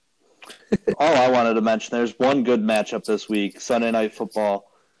 Sorry. All I wanted to mention, there's one good matchup this week, Sunday Night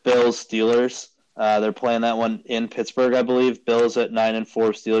Football, Bills-Steelers. They're playing that one in Pittsburgh, I believe. Bills at 9-4,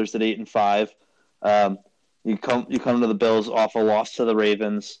 Steelers at 8-5. You come to the Bills off a loss to the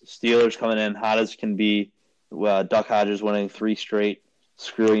Ravens. Steelers coming in hot as can be. Duck Hodges winning 3 straight,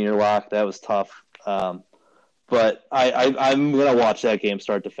 screwing your lock. That was tough. But I'm going to watch that game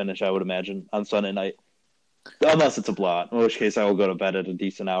start to finish, I would imagine, on Sunday night. Unless it's a blowout, in which case I will go to bed at a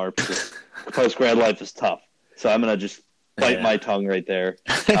decent hour because post-grad life is tough. So I'm going to just bite my tongue right there.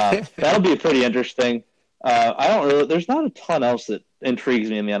 That'll be pretty interesting. There's not a ton else that intrigues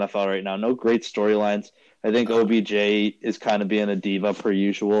me in the NFL right now. No great storylines. I think OBJ is kind of being a diva per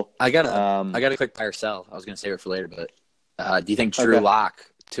usual. I got a quick buy or sell. I was going to save it for later, but do you think Drew Lock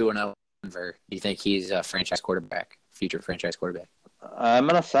 2-0 Denver? Do you think he's a franchise quarterback, future franchise quarterback? I'm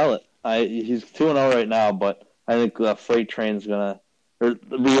going to sell it. He's 2-0 right now, but I think the freight train's going to – or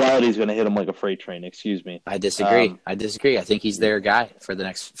the reality is going to hit him like a freight train, excuse me. I disagree. I think he's their guy for the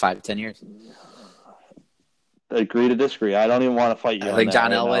next 5-10 years. Agree to disagree. I don't even want to fight you on that. I think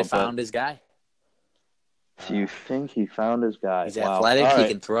John right Elway now, found his guy. Do you think he found his guy? He's athletic. He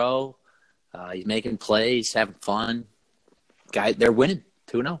can throw. He's making plays, having fun. They're winning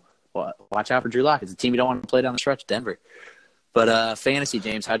 2-0. Watch out for Drew Lock. It's a team you don't want to play down the stretch, Denver. But fantasy,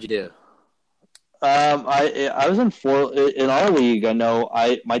 James, how'd you do? I was in our league. I know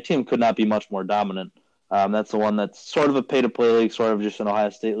my team could not be much more dominant. That's the one that's sort of a pay-to-play league, sort of just an Ohio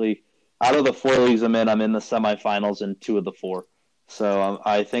State league. Out of the 4 leagues I'm in the semifinals in 2 of the 4. So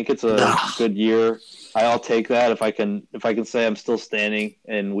I think it's a good year. I'll take that if I can say I'm still standing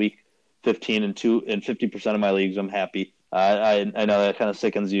in week 15 and 50% of my leagues. I'm happy. I know that kind of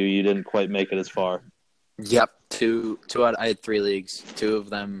sickens you. You didn't quite make it as far. Yep, two out. I had 3 leagues. 2 of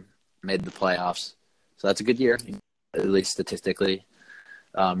them made the playoffs, so that's a good year, at least statistically,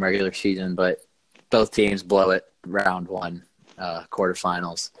 regular season. But both teams blow it round 1,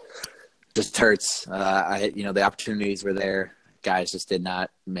 quarterfinals. Just hurts. The opportunities were there. Guys just did not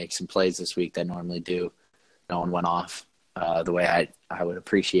make some plays this week that normally do. No one went off the way I would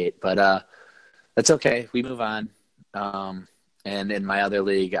appreciate, but that's okay. We move on. And in my other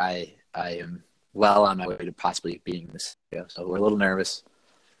league, I am well on my way to possibly beating this. So we're a little nervous.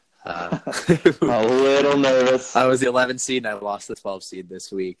 A little nervous. I was the 11 seed, and I lost the 12 seed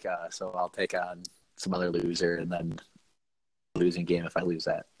this week. So I'll take on some other loser, and then losing game if I lose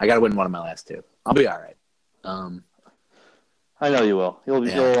that. I got to win one of my last 2. I'll be all right. I know you will.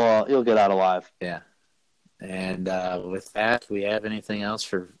 You'll get out alive. Yeah. And with that, we have anything else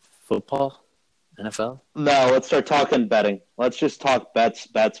for football, NFL? No, let's start talking betting. Let's just talk bets.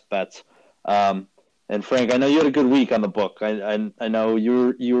 And Frank, I know you had a good week on the book. I know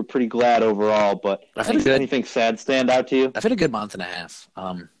you were pretty glad overall, but anything sad stand out to you? I've had a good month and a half.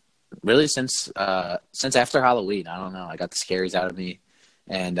 Really since after Halloween. I don't know. I got the scaries out of me,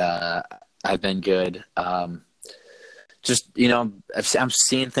 and I've been good. I'm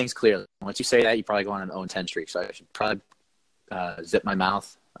seeing things clearly. Once you say that, you probably go on an 0-10 streak. So I should probably zip my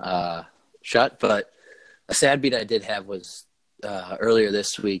mouth shut. But a sad beat I did have was earlier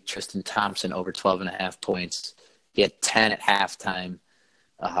this week, Tristan Thompson over 12.5 points. He had 10 at halftime.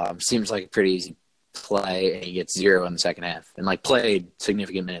 Seems like a pretty easy play, and he gets 0 in the second half. And, played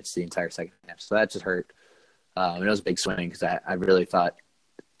significant minutes the entire second half. So that just hurt. And it was a big swing because I really thought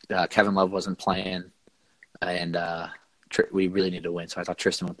Kevin Love wasn't playing. And we really needed to win. So I thought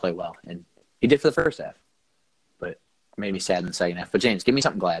Tristan would play well. And he did for the first half. But made me sad in the second half. But, James, give me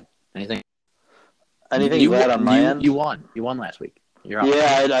something glad. Anything glad on my end? You won. You won last week. You're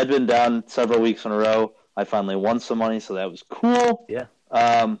yeah, I'd been down several weeks in a row. I finally won some money, so that was cool. Yeah.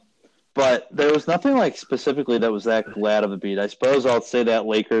 But there was nothing specifically that was that glad of a beat. I suppose I'll say that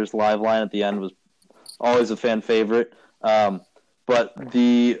Lakers live line at the end was always a fan favorite. But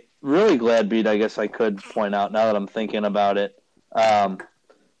the really glad beat, I guess I could point out now that I'm thinking about it,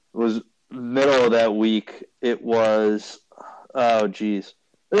 was middle of that week. It was, No,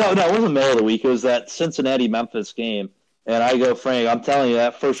 it wasn't middle of the week. It was that Cincinnati-Memphis game. And I go, Frank, I'm telling you,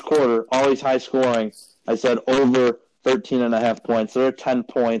 that first quarter, always high scoring. I said over 13.5 points. There are 10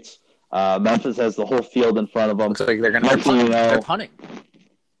 points. Memphis has the whole field in front of them. Looks like they're going to punt. They're punting.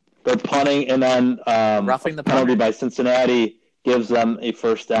 They're punting, and then roughing the penalty by Cincinnati gives them a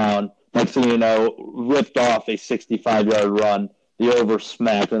first down. Next thing you know, ripped off a 65-yard run. The over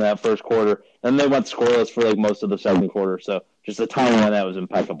smacked in that first quarter. And they went scoreless for most of the second quarter. So just the timing on that was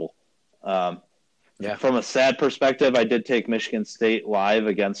impeccable. Yeah. From a sad perspective, I did take Michigan State live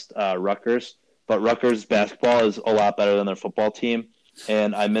against Rutgers. But Rutgers basketball is a lot better than their football team.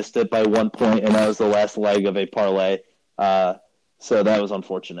 And I missed it by 1 point, and that was the last leg of a parlay. So that was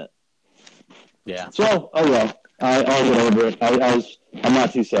unfortunate. Yeah. So, oh well. I'll get over it. I'm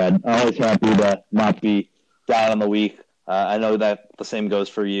not too sad. I'm always happy to not be down on the week. I know that the same goes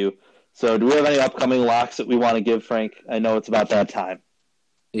for you. So do we have any upcoming locks that we want to give, Frank? I know it's about that time.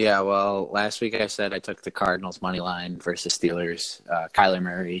 Yeah, well, last week I said I took the Cardinals money line versus Steelers. Kyler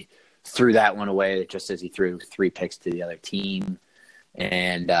Murray threw that one away just as he threw 3 picks to the other team.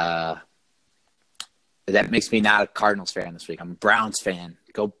 And that makes me not a Cardinals fan this week. I'm a Browns fan.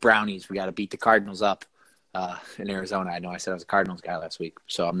 Go Brownies. We got to beat the Cardinals up in Arizona. I know I said I was a Cardinals guy last week.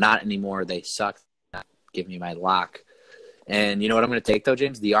 So I'm not anymore. They suck. Not give me my lock. And you know what I'm going to take, though,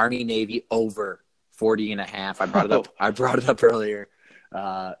 James? The Army-Navy over 40.5. I brought it up earlier.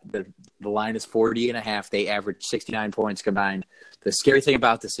 The line is 40.5. They average 69 points combined. The scary thing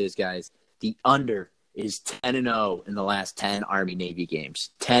about this is, guys, the under is 10-0 in the last 10 Army-Navy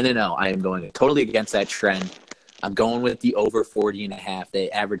games. 10-0. I am going totally against that trend. I'm going with the over 40.5. They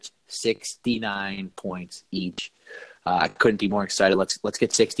average 69 points each. I couldn't be more excited. Let's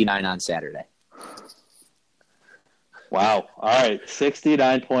get 69 on Saturday. Wow. All right.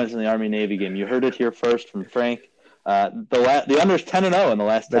 69 points in the Army-Navy game. You heard it here first from Frank. The under is 10-0 in the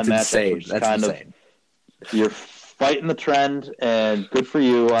last 10 matches. Insane. That's insane. You're fighting the trend, and good for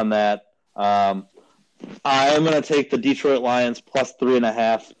you on that. I'm going to take the Detroit Lions plus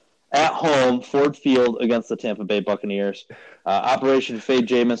 3.5 at home, Ford Field, against the Tampa Bay Buccaneers. Operation Fade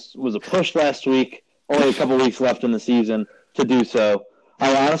Jameis was a push last week. Only a couple weeks left in the season to do so.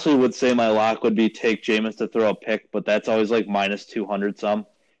 I honestly would say my lock would be take Jameis to throw a pick, but that's always minus 200 some.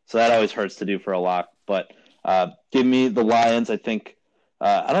 So that always hurts to do for a lock. But give me the Lions. I think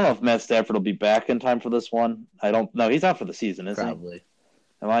I don't know if Matt Stafford will be back in time for this one. I don't know. He's out for the season, isn't he? Probably.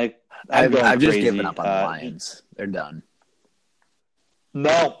 I'm going I've just crazy. given up on the Lions. They're done.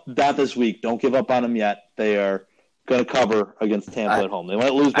 No, not this week. Don't give up on them yet. They are going to cover against Tampa at home. They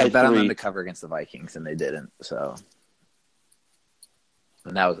might lose by 3. I bet on them to cover against the Vikings, and they didn't. So,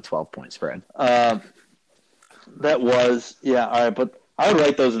 and that was a 12-point spread. That was, yeah, all right. But I would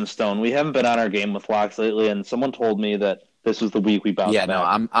write those in stone. We haven't been on our game with locks lately, and someone told me that this was the week we bounced back. No,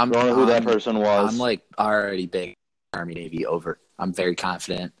 I don't know who that person was. I'm like already big Army Navy over. I'm very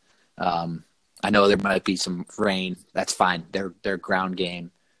confident. I know there might be some rain. That's fine. Their ground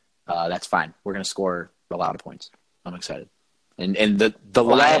game. That's fine. We're going to score a lot of points. I'm excited. And the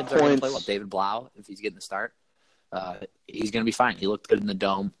Lions are going to play well. David Blau, if he's getting the start, he's going to be fine. He looked good in the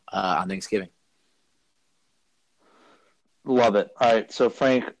Dome on Thanksgiving. Love it. All right, so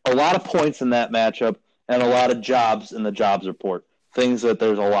Frank, a lot of points in that matchup and a lot of jobs in the jobs report, things that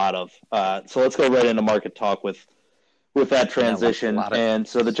there's a lot of. So let's go right into market talk with that transition. And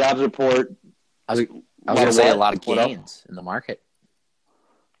so the jobs report – I was going to say a lot of gains in the market.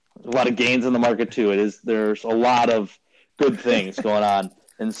 A lot of gains in the market too. There's a lot of good things going on,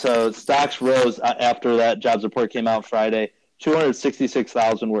 and so stocks rose after that jobs report came out Friday.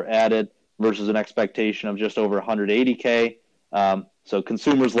 266,000 were added versus an expectation of just over 180K. So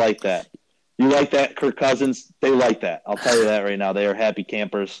consumers like that. You like that, Kirk Cousins? They like that. I'll tell you that right now. They are happy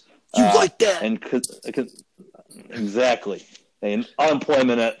campers. You like that? And exactly. And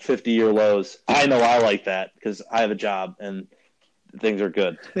unemployment at 50-year lows. I know I like that because I have a job and things are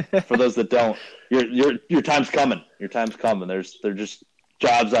good. For those that don't, your time's coming. Your time's coming. There's just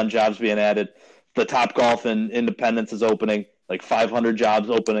jobs on jobs being added. The Topgolf in Independence is opening, like 500 jobs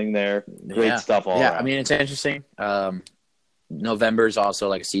opening there. Great stuff all around. I mean, it's interesting. November is also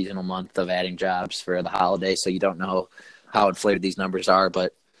like a seasonal month of adding jobs for the holiday, so you don't know how inflated these numbers are,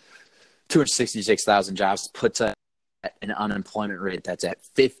 but 266,000 jobs puts an unemployment rate that's at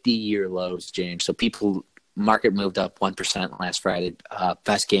 50-year lows, James. So market moved up 1% last Friday,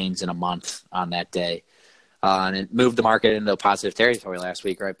 best gains in a month on that day. And it moved the market into positive territory last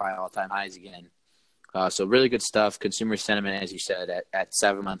week, right by all-time highs again. So really good stuff. Consumer sentiment, as you said, at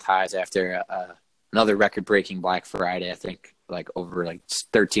 7-month highs after another record-breaking Black Friday, I think like over like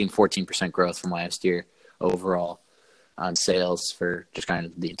 13, 14% growth from last year overall on sales for just kind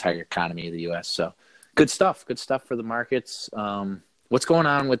of the entire economy of the U.S. So good stuff for the markets. What's going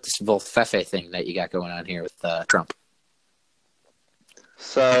on with this Volfefe thing that you got going on here with Trump?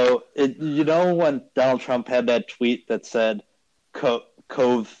 So, when Donald Trump had that tweet that said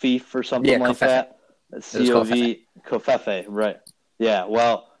Cove Thief or something like that? Covfefe, right. Yeah,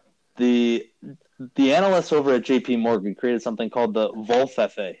 well, the analysts over at JP Morgan created something called the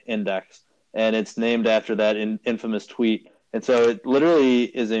Volfefe Index, and it's named after that infamous tweet. And so it literally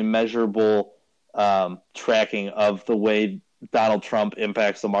is a measurable tracking of the way Donald Trump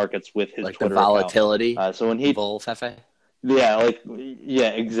impacts the markets with his Twitter the volatility. So when he Volfefe, exactly. I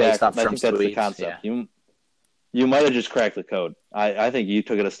think that's the concept. Yeah. You might have just cracked the code. I think you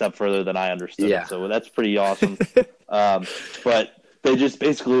took it a step further than I understood it. So that's pretty awesome. But they just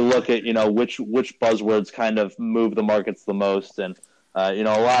basically look at which buzzwords kind of move the markets the most, and a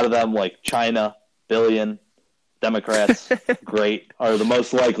lot of them like China, billion, Democrats, great, are the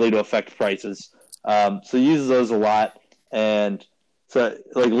most likely to affect prices. So he uses those a lot. And so,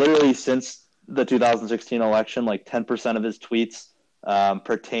 like, literally since the 2016 election, like 10% of his tweets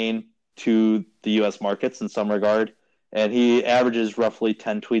pertain to the U.S. markets in some regard. And he averages roughly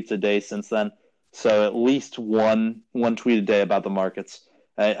 10 tweets a day since then. So at least one tweet a day about the markets.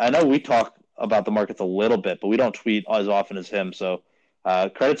 I know we talk about the markets a little bit, but we don't tweet as often as him. So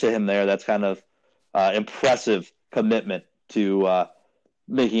credit to him there. That's kind of impressive commitment to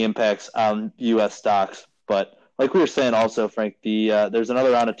making impacts on U.S. stocks. But like we were saying also, Frank, there's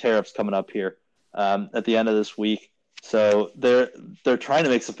another round of tariffs coming up here at the end of this week. So they're trying to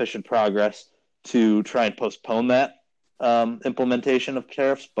make sufficient progress to try and postpone that implementation of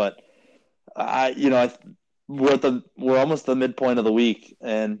tariffs. But we're almost the midpoint of the week,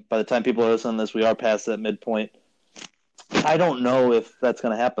 and by the time people are listening to this, we are past that midpoint. I don't know if that's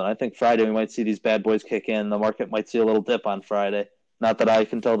going to happen. I think Friday we might see these bad boys kick in. The market might see a little dip on Friday. Not that I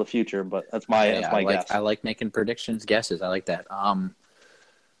can tell the future, but that's my guess. I like making predictions, guesses. I like that.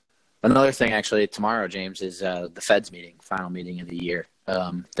 Another thing, actually, tomorrow, James, is the Fed's meeting, final meeting of the year.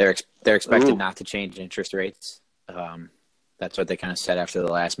 They're expected not to change interest rates. That's what they kind of said after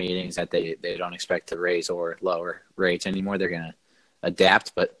the last meeting, is that they don't expect to raise or lower rates anymore. They're going to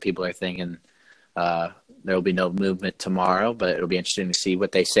adapt, but people are thinking there will be no movement tomorrow, but it'll be interesting to see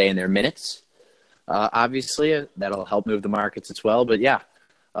what they say in their minutes. Obviously, that'll help move the markets as well. But, yeah,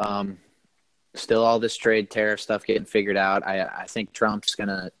 still all this trade tariff stuff getting figured out. I think Trump's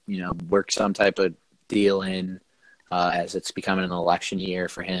gonna work some type of deal in as it's becoming an election year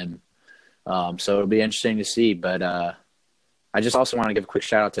for him. So it'll be interesting to see. But I just also want to give a quick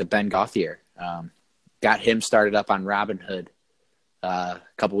shout out to Ben Gauthier. Got him started up on Robinhood a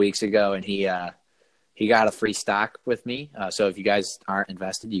couple weeks ago, and he got a free stock with me. So if you guys aren't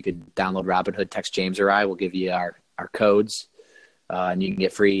invested, you can download Robinhood, text James or I. We'll give you our codes, and you can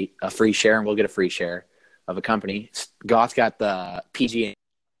get a free share, and we'll get a free share of a company. Goth got the PG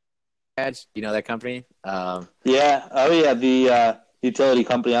ads. You know that company? Yeah. Oh, yeah. The utility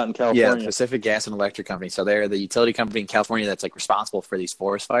company out in California. Yeah, Pacific Gas and Electric Company. So they're the utility company in California that's like responsible for these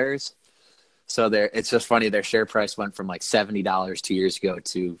forest fires. So it's just funny. Their share price went from like $70 2 years ago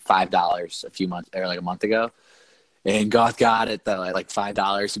to $5 a month ago. And Goth got it though at like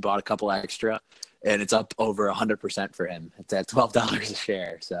 $5. He bought a couple extra, and it's up over 100% for him. It's at $12 a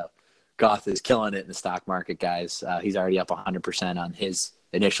share. So Goth is killing it in the stock market, guys. He's already up 100% on his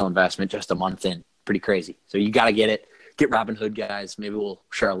initial investment just a month in. Pretty crazy. So you got to get it. Get Robinhood, guys. Maybe we'll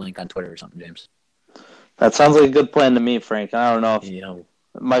share a link on Twitter or something, James. That sounds like a good plan to me, Frank. I don't know if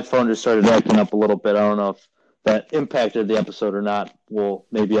my phone just started acting up a little bit. I don't know if that impacted the episode or not. We'll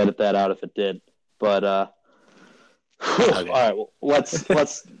maybe edit that out if it did. But okay. All right. Well,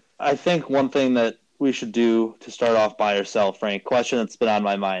 let's. I think one thing that we should do to start off buy or sell, Frank. Question that's been on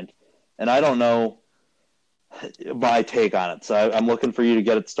my mind, and I don't know my take on it. So I'm looking for you to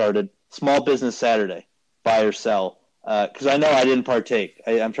get it started. Small Business Saturday, buy or sell. Because I know I didn't partake.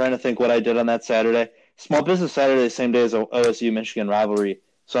 I'm trying to think what I did on that Saturday. Small Business Saturday, same day as OSU-Michigan rivalry.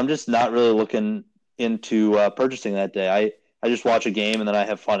 So I'm just not really looking into purchasing that day. I just watch a game and then I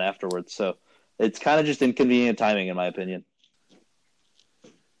have fun afterwards. So it's kind of just inconvenient timing, in my opinion.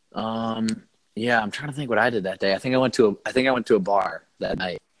 Yeah, I'm trying to think what I did that day. I think I went to a bar that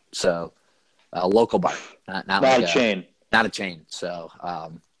night. So a local bar, not like a chain. Not a chain. So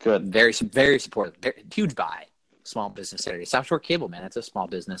good. Very, very supportive. Huge buy. Small Business Saturday. South Shore Cable, man. It's a small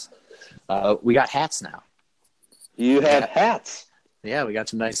business. We got hats now. You have hats? Yeah, we got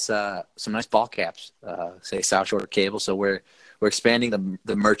some nice ball caps. Say South Shore Cable. So we're expanding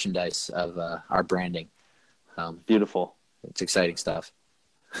the merchandise of our branding. Beautiful. It's exciting stuff.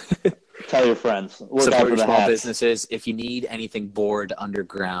 Tell your friends. Support your small businesses. If you need anything bored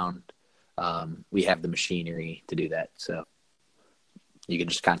underground, we have the machinery to do that. So you can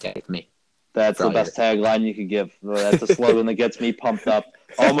just contact me. That's the best tagline you could give. That's a slogan that gets me pumped up.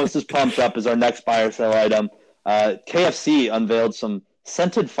 Almost as pumped up as our next buy or sell item. KFC unveiled some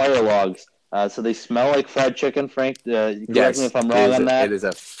scented fire logs. So they smell like fried chicken, Frank. Correct me if I'm wrong on that. It is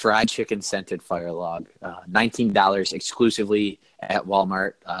a fried chicken scented fire log. $19 exclusively at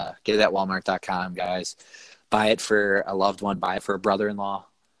Walmart. Get it at walmart.com, guys. Buy it for a loved one. Buy it for a brother-in-law.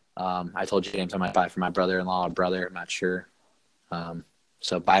 I told James I might buy it for my brother-in-law or brother. I'm not sure.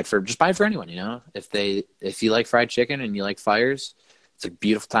 So buy it for anyone, if you like fried chicken and you like fires, it's a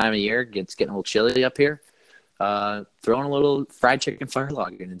beautiful time of year. It's getting a little chilly up here. Throw in a little fried chicken fire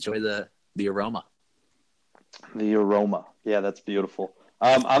log and enjoy the aroma. The aroma. Yeah, that's beautiful.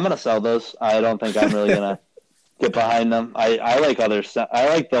 I'm going to sell those. I don't think I'm really going to get behind them. I like others. I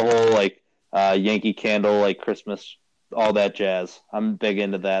like the whole Yankee Candle, like Christmas, all that jazz. I'm big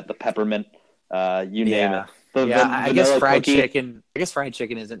into that. The peppermint, you name it. I guess fried chicken. I guess fried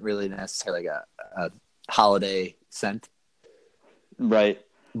chicken isn't really necessarily like a holiday scent, right?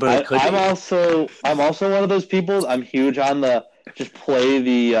 But I'm also one of those people. I'm huge on the just play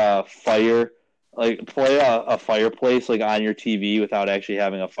the fire, like play a fireplace like on your TV without actually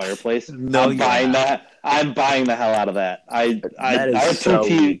having a fireplace. I'm buying that. I'm buying the hell out of that. I have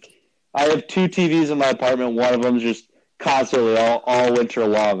two TVs in my apartment. One of them is just constantly all winter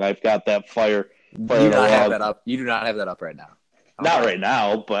long. I've got that fire. You do not have that up. You do not have that up right now. Not right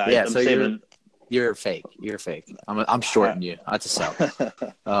now, but yeah. So you're fake. You're fake. I'm shorting you. That's a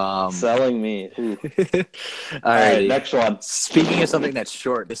sell. Selling me. All right, next one. Speaking of something that's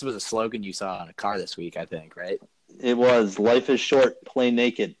short, this was a slogan you saw on a car this week, I think, right? It was "Life is short, play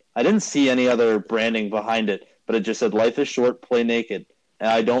naked." I didn't see any other branding behind it, but it just said "Life is short, play naked," and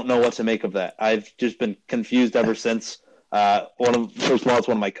I don't know what to make of that. I've just been confused ever since. First of all, it's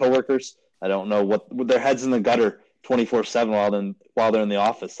one of my coworkers. I don't know what their heads in the gutter 24/7 while they're in the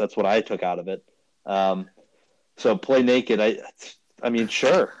office. That's what I took out of it. So play naked. I mean,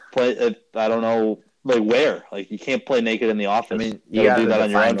 sure. Play. I don't know, like where. Like you can't play naked in the office. I mean, you gotta do that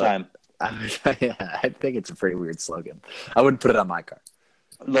on your own time. Yeah, I think it's a pretty weird slogan. I wouldn't put it on my car.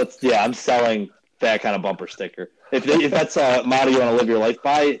 I'm selling that kind of bumper sticker. If that's a motto you want to live your life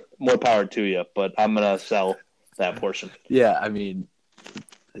by, more power to you. But I'm gonna sell that portion. Yeah, I mean.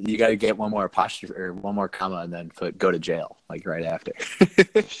 You got to get one more apostrophe or one more comma and then put go to jail like right after.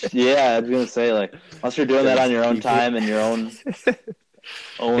 Yeah, I was gonna say like unless you're doing that on your own time and your own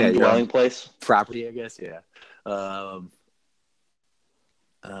your dwelling own place. property, I guess. Yeah. Um,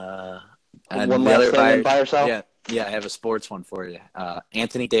 and One the last other thing in buy or sell. yeah, I have a sports one for you.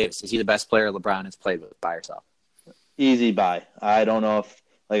 Anthony Davis, is he the best player LeBron has played with, buy or sell? Easy buy. I don't know if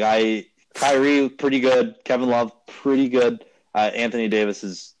Kyrie pretty good, Kevin Love pretty good. Anthony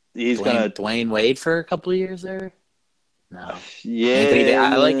Davis Dwayne Wade for a couple of years there. No,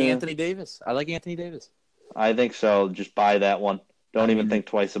 yeah. I like Anthony Davis. I think so. Just buy that one. Don't even think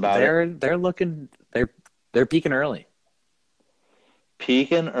twice about it. They're peaking early.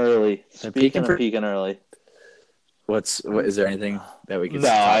 Peaking early. Speaking of peaking early. Is there anything that we can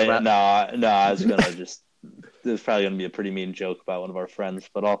talk about? No, I was gonna just there's probably gonna be a pretty mean joke about one of our friends,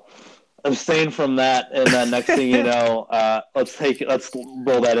 but I'll abstain from that. And then next thing you know, let's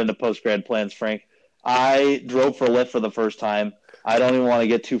roll that into post grad plans, Frank. I drove for Lyft for the first time. I don't even want to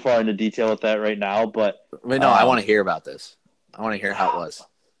get too far into detail with that right now, but I want to hear about this. I want to hear how it was.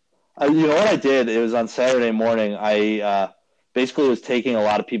 You know what I did? It was on Saturday morning. I basically was taking a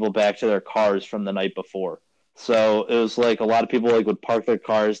lot of people back to their cars from the night before. So it was like a lot of people would park their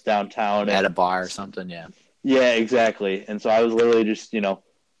cars downtown at a bar or something. Yeah. Yeah, exactly. And so I was literally just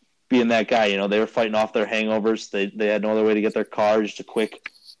being that guy. They were fighting off their hangovers. They had no other way to get their car. Just a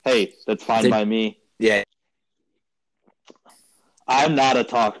quick, hey, that's fine by me. Yeah. I'm not a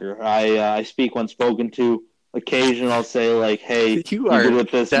talker. I speak when spoken to. Occasionally, I'll say like, "Hey, you are good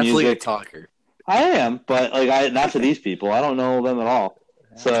with this definitely music." a talker. I am, but not to these people. I don't know them at all.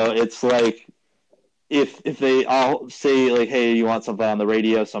 So it's like, if I'll say like, "Hey, you want something on the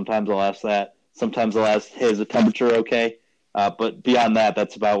radio?" Sometimes I'll ask that. Sometimes I'll ask, "Hey, is the temperature okay?" But beyond that,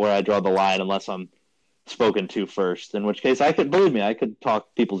 that's about where I draw the line, unless I'm spoken to first. In which case, I could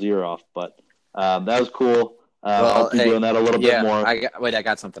talk people's ear off. But that was cool. I'll be doing that a little bit more. I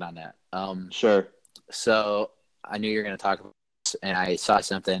got something on that. Sure. So I knew you were going to talk about this, and I saw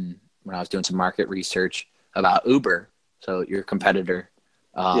something when I was doing some market research about Uber, so your competitor.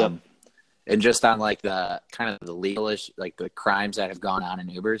 Yep. And just on like the kind of the legalish, like the crimes that have gone on in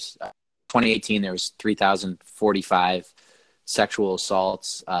Ubers. 2018, there was 3,045 sexual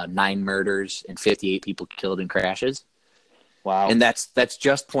assaults, 9 murders, and 58 people killed in crashes. Wow. And that's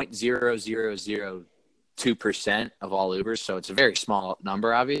just 0.0002% of all Ubers, so it's a very small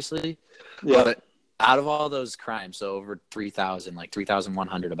number, obviously. Yeah. But out of all those crimes, so over 3,000, like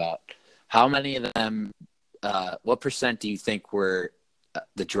 3,100 about, how many of them, what percent do you think were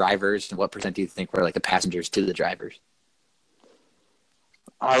the drivers, and what percent do you think were like the passengers to the drivers?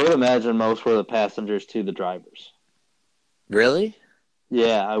 I would imagine most were the passengers to the drivers. Really?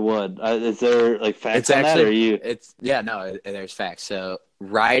 Yeah, I would. Is there like facts on that, or you? There's facts. So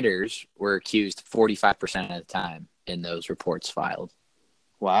riders were accused 45% of the time in those reports filed.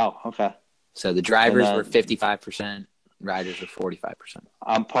 Wow. Okay. So the drivers were 55%, riders were 45%.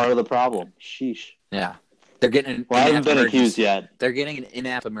 I'm part of the problem. Sheesh. Yeah. They're getting I haven't been accused yet. They're getting an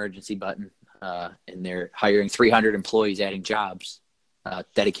in-app emergency button, and they're hiring 300 employees, adding jobs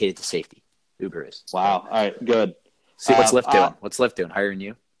dedicated to safety. Uber is. Wow. All right. Good. See, what's Lyft doing? What's Lyft doing? Hiring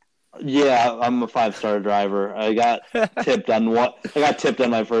you? Yeah, I'm a 5-star driver. I got tipped on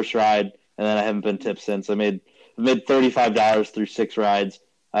my first ride, and then I haven't been tipped since. I made $35 through 6 rides.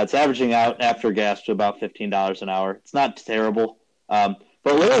 It's averaging out after gas to about $15 an hour. It's not terrible, but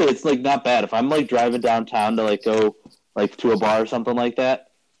literally it's like not bad. If I'm like driving downtown to like go like to a bar or something like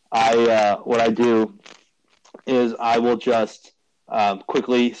that, what I do is I will just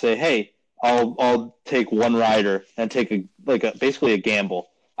quickly say, hey, I'll take one rider and take basically a gamble.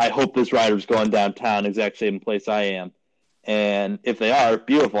 I hope this rider's going downtown, exact same place I am. And if they are,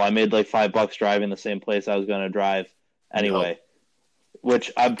 beautiful. I made like $5 driving the same place I was going to drive anyway,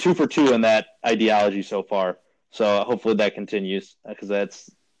 which I'm 2 for 2 in that ideology so far. So hopefully that continues because that's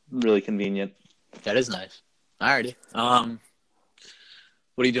really convenient. That is nice. Alrighty. What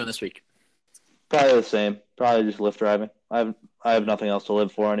are you doing this week? Probably the same. Probably just Lyft driving. I have nothing else to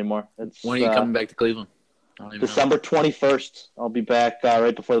live for anymore. When are you coming back to Cleveland? December 21st. I'll be back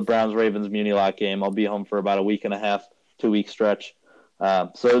right before the Browns-Ravens Muni-Lock game. I'll be home for about a week and a half, 2-week stretch.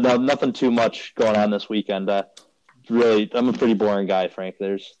 So nothing too much going on this weekend. Really, I'm a pretty boring guy, Frank.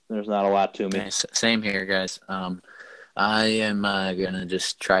 There's not a lot to me. Same here, guys. I am gonna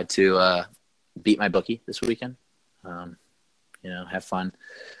just try to beat my bookie this weekend. Have fun.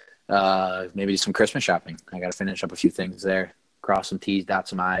 Maybe do some Christmas shopping. I got to finish up a few things there. Cross some T's, dot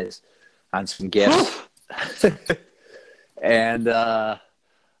some I's on some gifts. And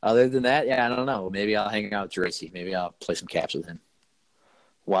other than that, I don't know. Maybe I'll hang out with Tracy. Maybe I'll play some caps with him.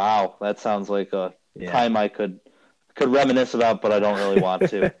 Wow, that sounds like a Yeah. time I could reminisce about, but I don't really want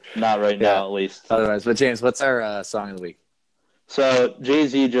to. Not right Yeah. now, at least. Otherwise, but James, what's our song of the week? So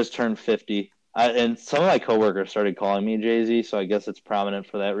Jay-Z just turned 50, and some of my coworkers started calling me Jay-Z, so I guess it's prominent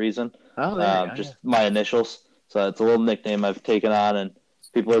for that reason. Oh, there you go. Yeah. Just my initials. So it's a little nickname I've taken on, and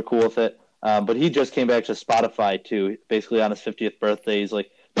people are cool with it. But he just came back to Spotify, too, basically on his 50th birthday. He's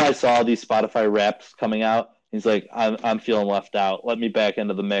like, I saw these Spotify raps coming out. He's like, I'm feeling left out. Let me back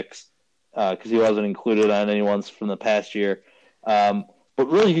into the mix because he wasn't included on anyone's from the past year. But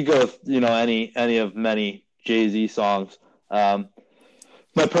really, you could go with any of many Jay-Z songs. My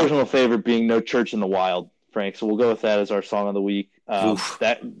personal favorite being "No Church in the Wild," Frank. So we'll go with that as our song of the week.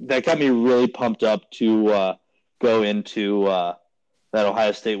 That got me really pumped up to go into that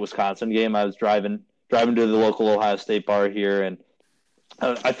Ohio State Wisconsin game. I was driving to the local Ohio State bar here, and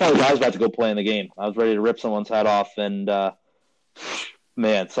I felt like I was about to go play in the game. I was ready to rip someone's head off, and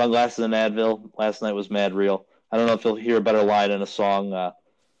man, sunglasses and Advil last night was mad real. I don't know if you'll hear a better line in a song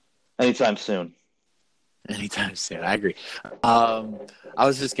anytime soon. Anytime soon. I agree. I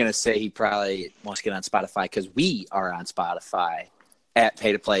was just gonna say he probably wants to get on Spotify because we are on Spotify at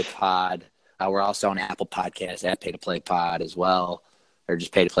Pay to Play Pod. We're also on Apple Podcasts at Pay to Play Pod as well, or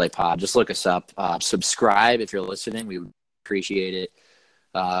just Pay to Play Pod. Just look us up. Subscribe if you're listening. We would appreciate it.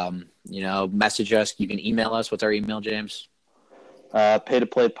 Message us. You can email us. What's our email, James?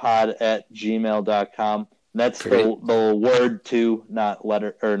 paytoplaypod@gmail.com. That's the word two, not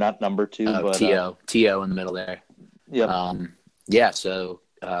letter or not number two, but TO in the middle there. Yep. So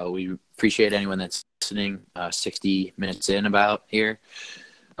we appreciate anyone that's listening. 60 minutes in about here.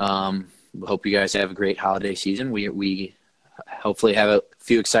 We hope you guys have a great holiday season. We hopefully have a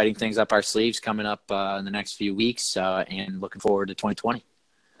few exciting things up our sleeves coming up in the next few weeks, and looking forward to 2020.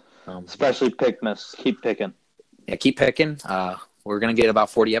 Especially Pickmas. Keep picking. Yeah, keep picking. We're going to get about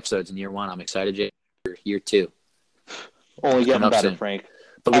 40 episodes in year one. I'm excited, Jay, for year two. Only getting better, soon. Frank.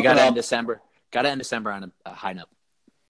 But we got to end December. Got to end December on a high note.